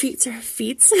 Feet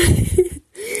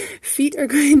are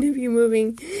going to be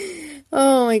moving.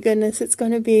 Oh my goodness, it's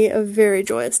going to be a very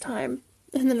joyous time.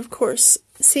 And then, of course,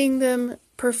 seeing them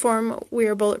perform We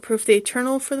Are Bulletproof the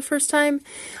Eternal for the first time,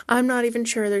 I'm not even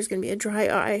sure there's going to be a dry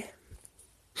eye.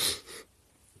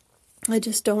 I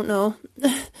just don't know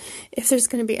if there's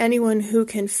going to be anyone who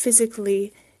can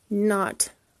physically not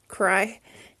cry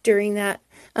during that,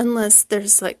 unless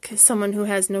there's like someone who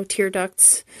has no tear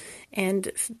ducts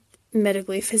and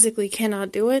medically, physically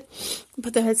cannot do it,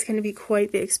 but that's going to be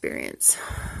quite the experience.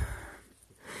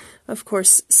 Of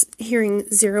course, hearing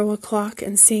 0 o'clock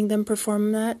and seeing them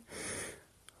perform that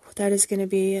is going to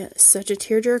be such a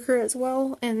tearjerker as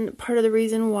well, and part of the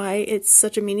reason why it's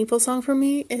such a meaningful song for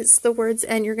me is the words,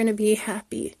 "and you're going to be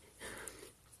happy."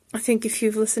 I think if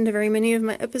you've listened to very many of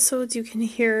my episodes, you can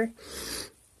hear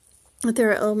that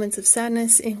there are elements of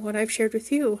sadness in what I've shared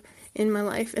with you in my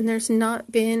life, and there's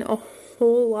not been a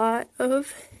whole lot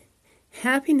of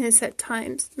happiness at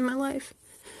times in my life.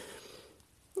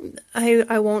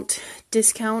 I won't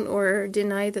discount or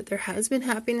deny that there has been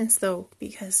happiness, though,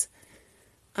 because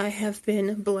I have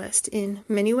been blessed in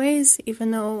many ways,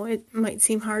 even though it might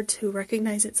seem hard to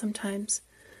recognize it sometimes.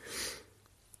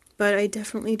 But I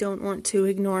definitely don't want to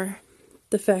ignore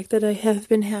the fact that I have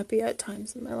been happy at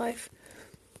times in my life.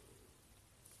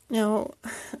 Now,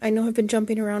 I know I've been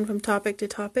jumping around from topic to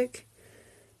topic,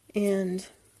 and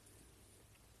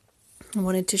I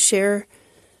wanted to share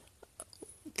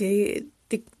the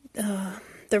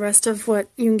rest of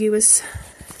what Jungi was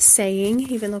saying,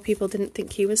 even though people didn't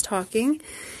think he was talking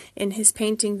in his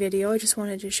painting video. I just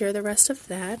wanted to share the rest of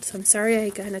that. So I'm sorry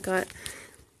I kind of got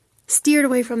steered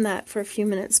away from that for a few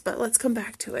minutes, but let's come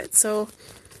back to it. So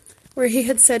where he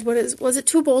had said, was it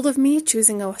too bold of me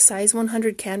choosing a size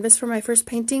 100 canvas for my first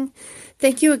painting?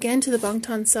 Thank you again to the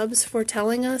Bangtan subs for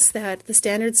telling us that the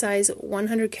standard size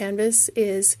 100 canvas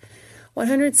is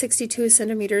 162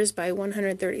 centimeters by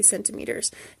 130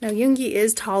 centimeters. Now, Jungi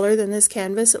is taller than this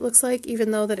canvas, it looks like,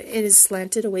 even though that it is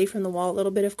slanted away from the wall a little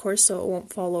bit, of course, so it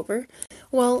won't fall over.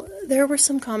 Well, there were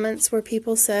some comments where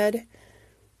people said,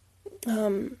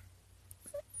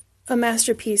 a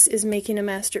masterpiece is making a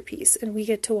masterpiece, and we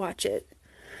get to watch it.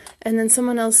 And then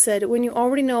someone else said, when you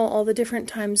already know all the different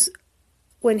times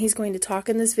when he's going to talk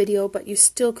in this video, but you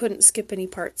still couldn't skip any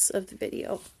parts of the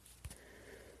video.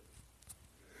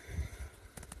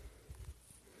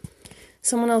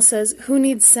 Someone else says, who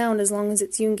needs sound as long as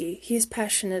it's Jungi? He's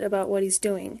passionate about what he's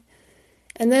doing.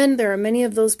 And then there are many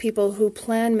of those people who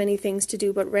plan many things to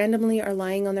do, but randomly are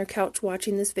lying on their couch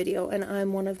watching this video, and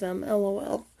I'm one of them,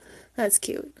 LOL. That's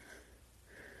cute.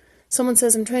 Someone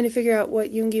says, I'm trying to figure out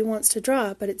what Jungi wants to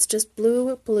draw, but it's just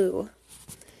blue.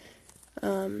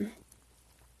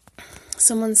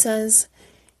 Someone says,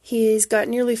 he's got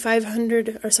nearly 5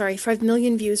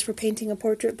 million views for painting a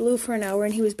portrait blue for an hour,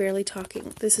 and he was barely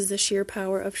talking. This is the sheer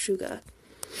power of Shuga.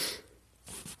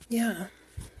 Yeah,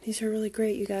 these are really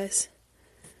great, you guys.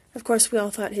 Of course, we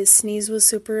all thought his sneeze was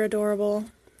super adorable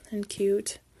and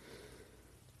cute.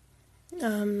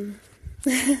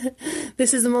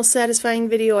 This is the most satisfying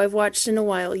video I've watched in a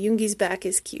while. Jungi's back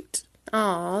is cute.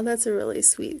 Aw, that's a really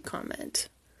sweet comment.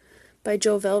 By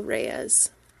Jovel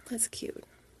Reyes. That's cute.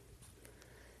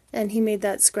 And he made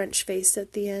that scrunch face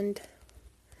at the end.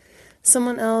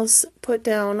 Someone else put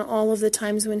down all of the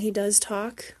times when he does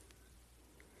talk.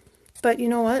 But you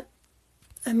know what?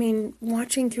 I mean,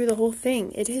 watching through the whole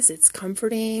thing, it's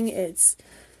comforting, it's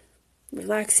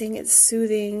relaxing, it's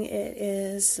soothing, it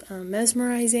is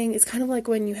mesmerizing. It's kind of like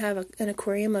when you have an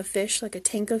aquarium of fish, like a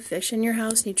tank of fish in your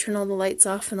house, and you turn all the lights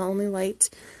off and the only light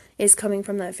is coming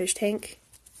from that fish tank.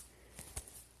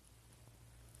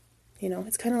 You know,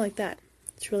 it's kind of like that.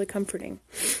 It's really comforting.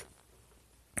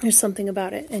 There's something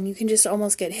about it, and you can just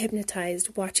almost get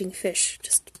hypnotized watching fish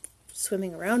just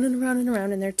swimming around and around and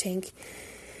around in their tank.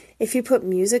 If you put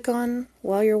music on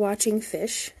while you're watching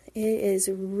fish, it is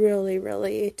really,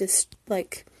 really just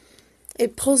like,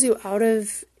 it pulls you out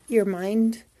of your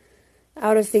mind,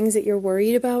 out of things that you're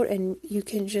worried about, and you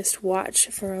can just watch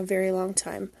for a very long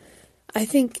time. I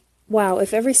think, wow,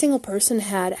 if every single person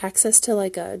had access to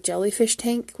like a jellyfish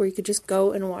tank where you could just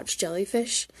go and watch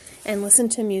jellyfish and listen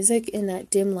to music in that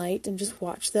dim light and just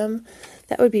watch them,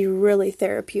 that would be really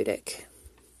therapeutic.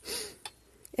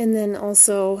 And then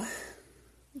also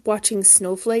watching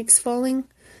snowflakes falling,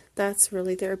 that's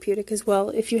really therapeutic as well.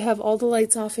 If you have all the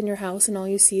lights off in your house and all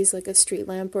you see is like a street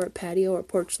lamp or a patio or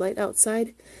porch light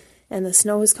outside, and the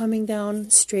snow is coming down,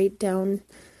 straight down,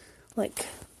 like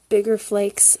bigger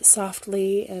flakes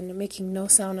softly and making no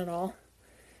sound at all,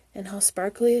 and how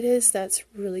sparkly it is, that's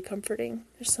really comforting.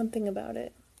 There's something about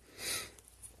it.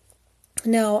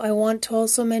 Now, I want to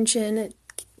also mention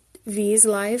V's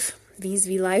live,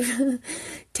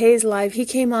 Tay's live. He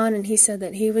came on and he said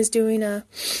that he was doing a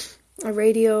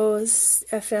radio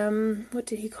FM, what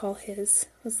did he call his?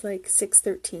 It was like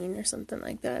 613 or something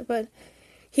like that. But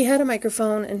he had a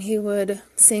microphone and he would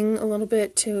sing a little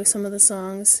bit to some of the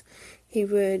songs. He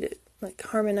would like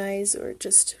harmonize or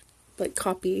just like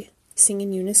copy, sing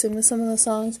in unison with some of the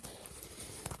songs.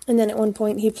 And then at one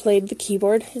point he played the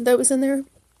keyboard that was in there.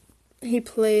 He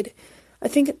played I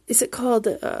think, is it called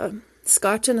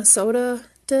Scotch and a Soda?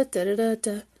 Da, da, da, da,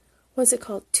 da. What's it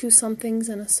called? Two Somethings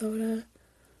and a Soda?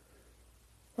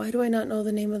 Why do I not know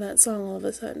the name of that song all of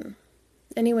a sudden?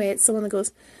 Anyway, it's the one that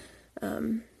goes, da,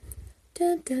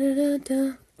 da, da, da,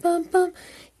 da, bum, bum.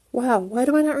 Wow, why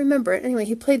do I not remember it? Anyway,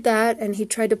 he played that, and he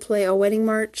tried to play a wedding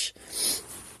march.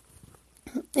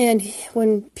 And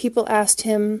when people asked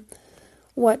him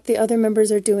what the other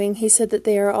members are doing, he said that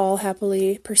they are all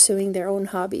happily pursuing their own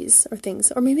hobbies or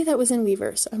things. Or maybe that was in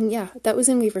Weverse. Yeah, that was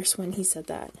in Weverse when he said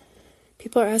that.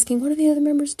 People are asking, what are the other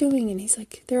members doing? And he's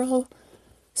like, they're all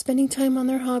spending time on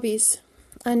their hobbies.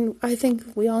 And I think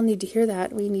we all need to hear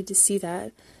that. We need to see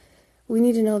that. We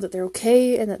need to know that they're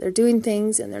okay and that they're doing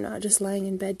things and they're not just lying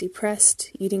in bed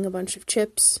depressed, eating a bunch of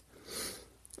chips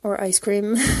or ice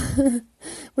cream,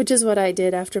 which is what I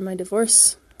did after my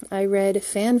divorce. I read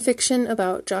fan fiction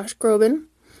about Josh Groban,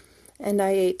 and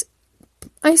I ate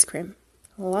ice cream,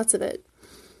 lots of it.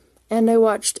 And I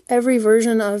watched every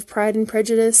version of Pride and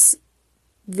Prejudice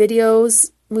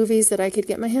videos, movies that I could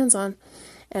get my hands on,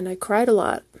 and I cried a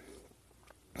lot.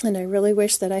 And I really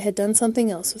wish that I had done something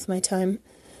else with my time.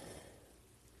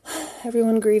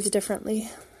 Everyone grieves differently.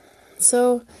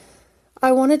 So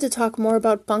I wanted to talk more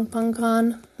about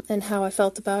BangBangCon and how I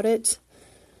felt about it.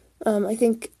 I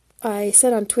think I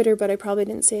said on Twitter, but I probably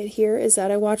didn't say it here, is that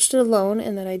I watched it alone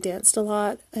and that I danced a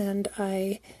lot and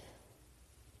I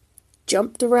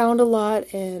jumped around a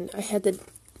lot, and I had the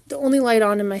only light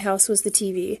on in my house was the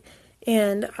TV.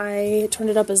 And I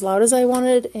turned it up as loud as I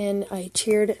wanted, and I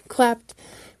cheered, clapped,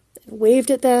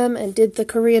 waved at them, and did the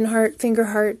Korean heart, finger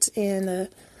heart, and the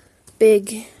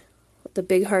big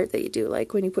heart that you do,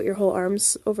 like when you put your whole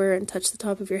arms over and touch the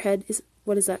top of your head.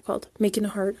 What is that called? Making a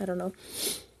heart? I don't know.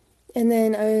 And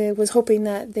then I was hoping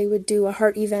that they would do a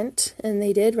heart event, and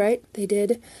they did, right? They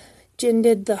did. Jin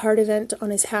did the heart event on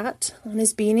his hat, on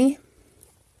his beanie.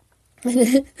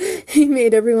 And he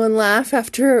made everyone laugh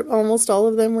after almost all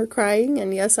of them were crying,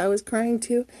 and yes, I was crying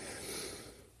too.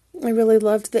 I really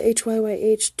loved the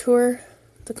HYYH tour,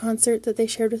 the concert that they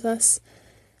shared with us.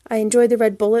 I enjoyed the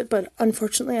Red Bullet, but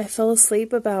unfortunately I fell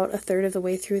asleep about a third of the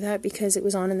way through that because it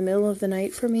was on in the middle of the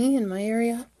night for me in my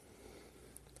area.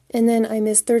 And then I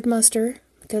missed Third Muster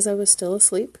because I was still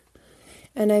asleep.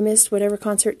 And I missed whatever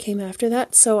concert came after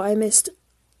that. So I missed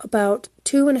about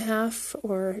 2.5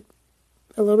 or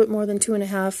a little bit more than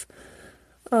 2.5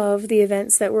 of the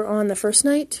events that were on the first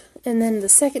night. And then the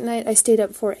second night I stayed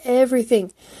up for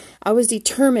everything. I was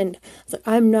determined. I was like,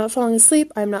 I'm not falling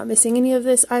asleep. I'm not missing any of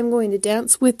this. I'm going to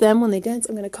dance with them when they dance.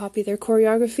 I'm going to copy their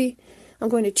choreography. I'm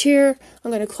going to cheer.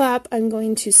 I'm going to clap. I'm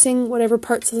going to sing whatever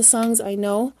parts of the songs I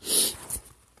know.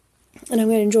 And I'm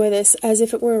going to enjoy this as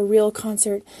if it were a real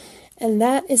concert. And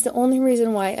that is the only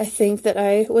reason why I think that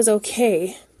I was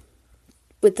okay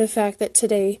with the fact that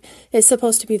today is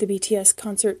supposed to be the BTS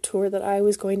concert tour that I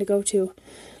was going to go to.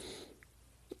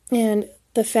 And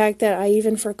the fact that I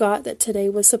even forgot that today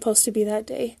was supposed to be that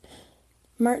day.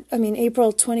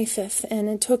 April 25th. And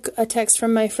it took a text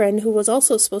from my friend who was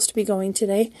also supposed to be going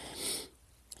today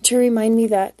to remind me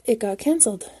that it got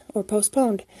canceled or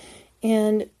postponed.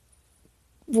 And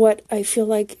what I feel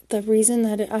like the reason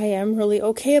that I am really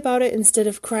okay about it, instead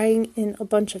of crying in a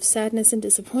bunch of sadness and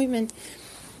disappointment,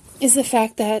 is the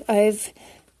fact that I've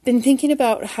been thinking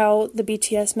about how the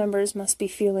BTS members must be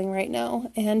feeling right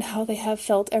now and how they have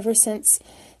felt ever since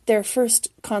their first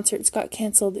concerts got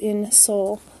canceled in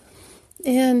Seoul.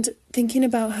 And thinking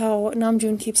about how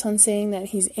Namjoon keeps on saying that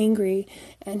he's angry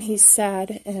and he's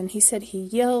sad, and he said he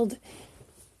yelled.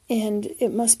 And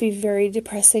it must be very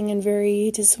depressing and very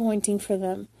disappointing for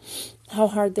them, how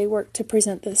hard they worked to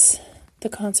present the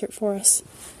concert for us,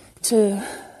 to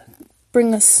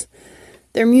bring us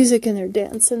their music and their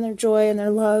dance and their joy and their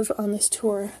love on this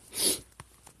tour.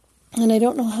 And I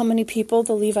don't know how many people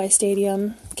the Levi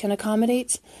Stadium can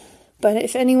accommodate, but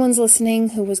if anyone's listening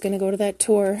who was going to go to that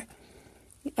tour,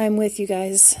 I'm with you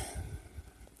guys.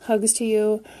 Hugs to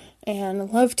you and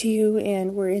love to you,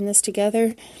 and we're in this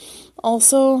together.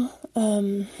 Also,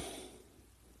 what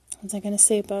was I going to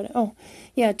say about it? Oh,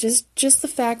 yeah, just the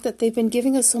fact that they've been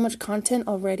giving us so much content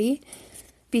already.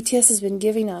 BTS has been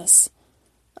giving us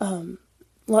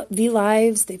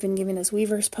V-Lives, they've been giving us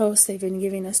Weverse posts, they've been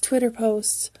giving us Twitter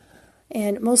posts,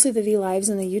 and mostly the V-Lives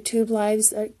and the YouTube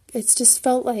Lives. It's just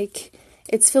felt like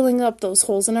it's filling up those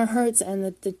holes in our hearts, and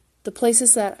the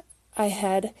places that I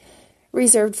had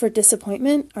reserved for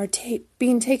disappointment are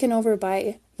being taken over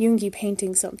by Yoongi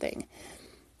painting something.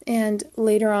 And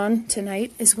later on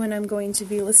tonight is when I'm going to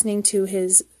be listening to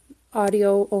his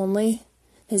audio only,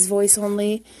 his voice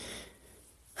only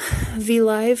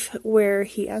V-Live, where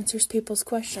he answers people's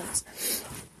questions.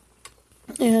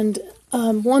 And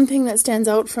One thing that stands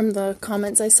out from the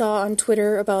comments I saw on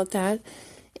Twitter about that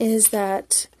is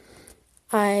that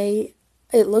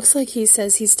it looks like he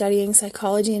says he's studying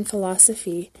psychology and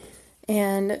philosophy,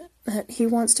 and that he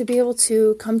wants to be able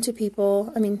to come to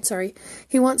people,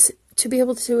 he wants to be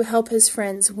able to help his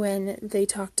friends when they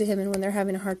talk to him and when they're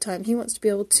having a hard time. He wants to be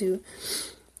able to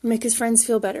make his friends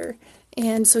feel better.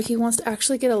 And so he wants to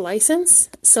actually get a license.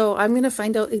 So I'm going to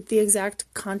find out the exact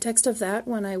context of that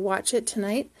when I watch it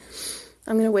tonight.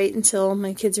 I'm going to wait until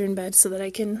my kids are in bed so that I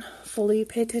can fully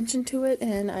pay attention to it,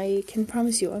 and I can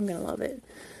promise you I'm going to love it.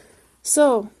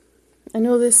 So, I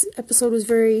know this episode was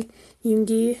very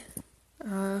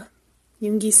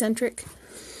Yoongi-centric.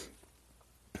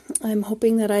 I'm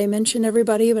hoping that I mentioned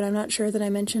everybody, but I'm not sure that I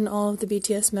mentioned all of the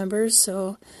BTS members,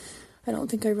 so I don't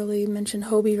think I really mentioned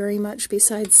Hobi very much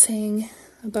besides saying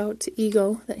about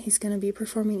Ego, that he's going to be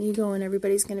performing Ego and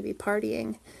everybody's going to be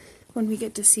partying when we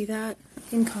get to see that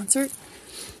in concert.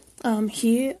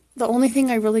 The only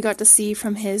thing I really got to see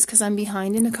from his, because I'm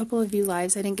behind in a couple of view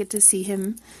lives, I didn't get to see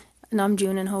him,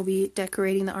 Namjoon and Hobi,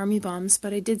 decorating the army bombs,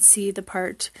 but I did see the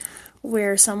part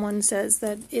where someone says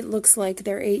that it looks like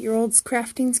their 8-year-old's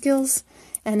crafting skills,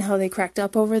 and how they cracked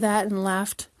up over that and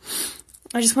laughed.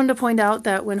 I just wanted to point out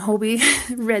that when Hobi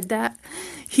read that,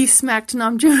 he smacked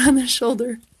Namjoon on the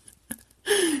shoulder.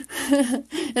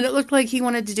 And it looked like he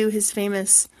wanted to do his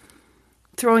famous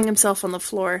throwing himself on the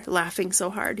floor, laughing so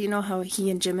hard. You know how he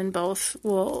and Jimin both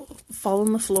will fall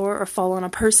on the floor, or fall on a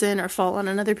person, or fall on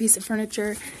another piece of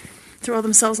furniture, throw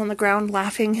themselves on the ground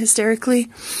laughing hysterically.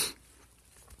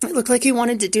 It looked like he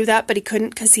wanted to do that, but he couldn't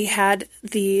because he had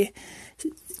the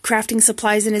crafting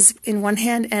supplies in one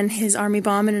hand and his army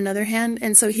bomb in another hand,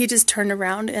 and so he just turned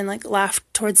around and laughed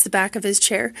towards the back of his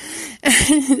chair.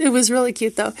 It was really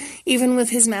cute though. Even with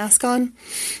his mask on,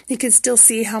 you could still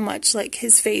see how much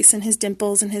his face and his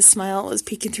dimples and his smile was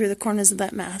peeking through the corners of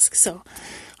that mask. So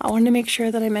I wanted to make sure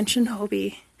that I mentioned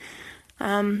Hobi.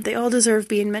 They all deserve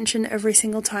being mentioned every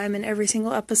single time in every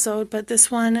single episode, but this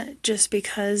one, just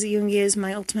because Yoongi is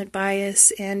my ultimate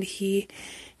bias, and he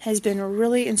has been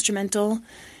really instrumental,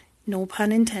 no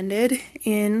pun intended,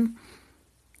 in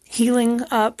healing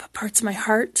up parts of my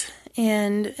heart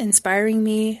and inspiring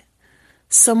me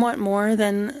somewhat more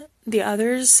than the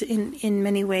others in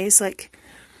many ways. The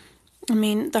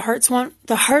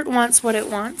heart wants what it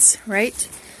wants, right?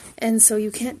 And so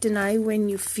you can't deny when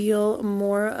you feel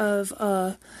more of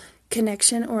a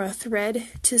connection or a thread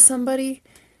to somebody,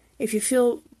 if you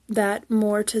feel that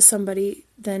more to somebody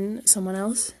than someone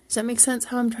else. Does that make sense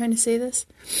how I'm trying to say this?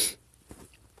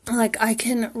 I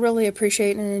can really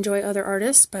appreciate and enjoy other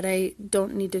artists, but I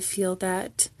don't need to feel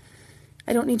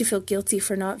guilty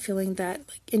for not feeling that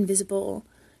invisible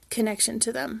connection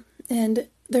to them. And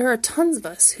there are tons of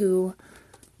us who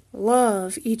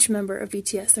love each member of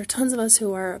BTS. There are tons of us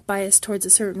who are biased towards a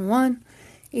certain one.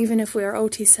 Even if we are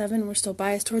OT7, we're still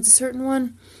biased towards a certain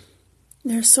one.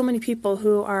 There's so many people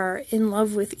who are in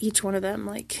love with each one of them.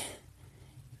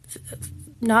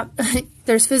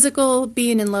 There's physical,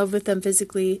 being in love with them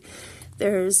physically.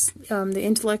 There's the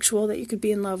intellectual that you could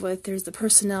be in love with. There's the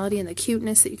personality and the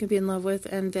cuteness that you could be in love with,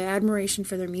 and the admiration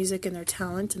for their music and their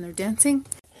talent and their dancing.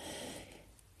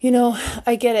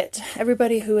 I get it.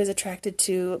 Everybody who is attracted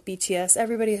to BTS,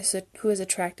 everybody who is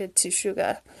attracted to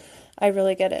Suga, I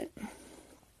really get it.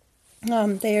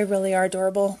 They really are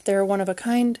adorable. They're one of a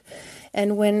kind.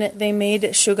 And when they made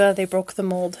Suga, they broke the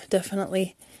mold,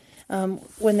 definitely.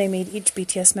 When they made each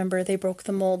BTS member, they broke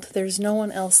the mold. There's no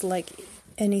one else like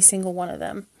any single one of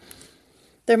them.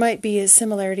 There might be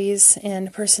similarities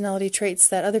and personality traits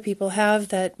that other people have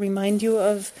that remind you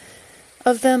of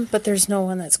them, but there's no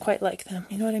one that's quite like them.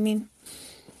 You know what I mean?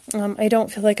 I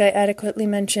don't feel like I adequately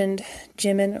mentioned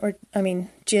Jin or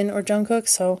Jungkook,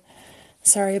 so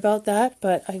sorry about that,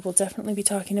 but I will definitely be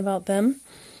talking about them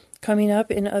coming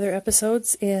up in other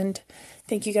episodes, and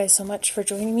thank you guys so much for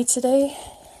joining me today.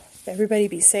 Everybody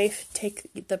be safe.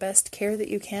 Take the best care that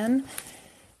you can.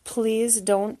 Please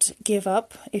don't give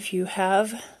up. If you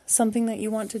have something that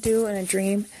you want to do and a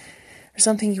dream or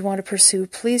something you want to pursue,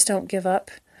 please don't give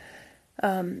up.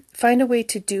 Find a way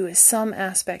to do some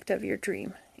aspect of your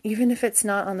dream, even if it's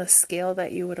not on the scale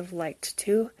that you would have liked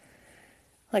to.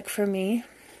 Like for me,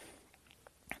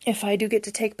 if I do get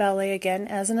to take ballet again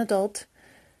as an adult,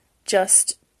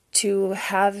 just to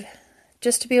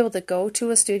be able to go to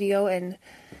a studio and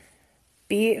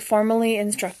be formally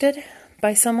instructed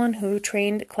by someone who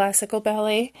trained classical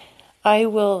ballet, I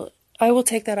will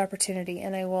take that opportunity,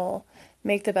 and I will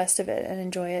make the best of it and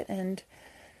enjoy it. And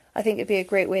I think it'd be a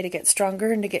great way to get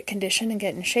stronger and to get conditioned and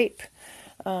get in shape.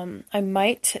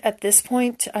 At this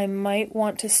point, I might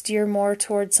want to steer more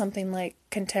towards something like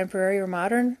contemporary or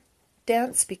modern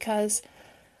dance, because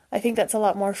I think that's a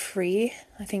lot more free.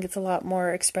 I think it's a lot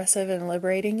more expressive and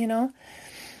liberating,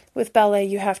 With ballet,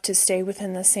 you have to stay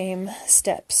within the same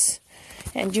steps.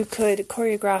 And you could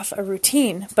choreograph a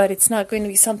routine, but it's not going to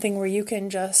be something where you can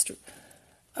just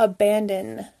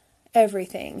abandon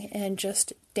everything and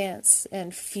just dance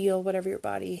and feel whatever your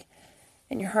body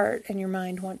and your heart and your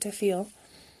mind want to feel.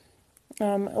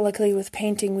 Luckily with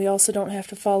painting, we also don't have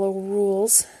to follow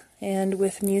rules. And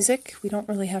with music, we don't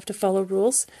really have to follow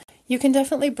rules. You can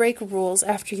definitely break rules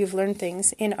after you've learned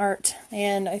things in art.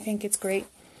 And I think it's great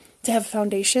to have a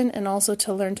foundation and also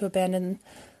to learn to abandon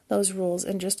those rules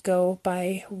and just go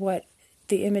by what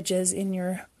the image is in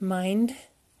your mind,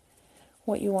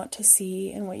 what you want to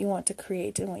see and what you want to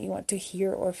create and what you want to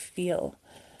hear or feel.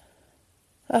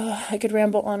 I could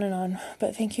ramble on,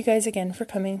 but thank you guys again for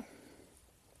coming.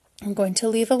 I'm going to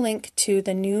leave a link to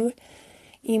the new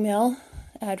email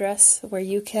address where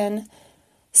you can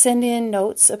send in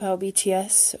notes about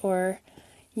BTS, or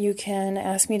you can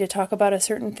ask me to talk about a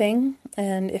certain thing,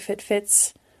 and if it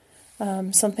fits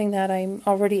something that I'm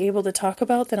already able to talk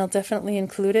about, then I'll definitely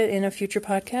include it in a future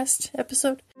podcast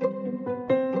episode.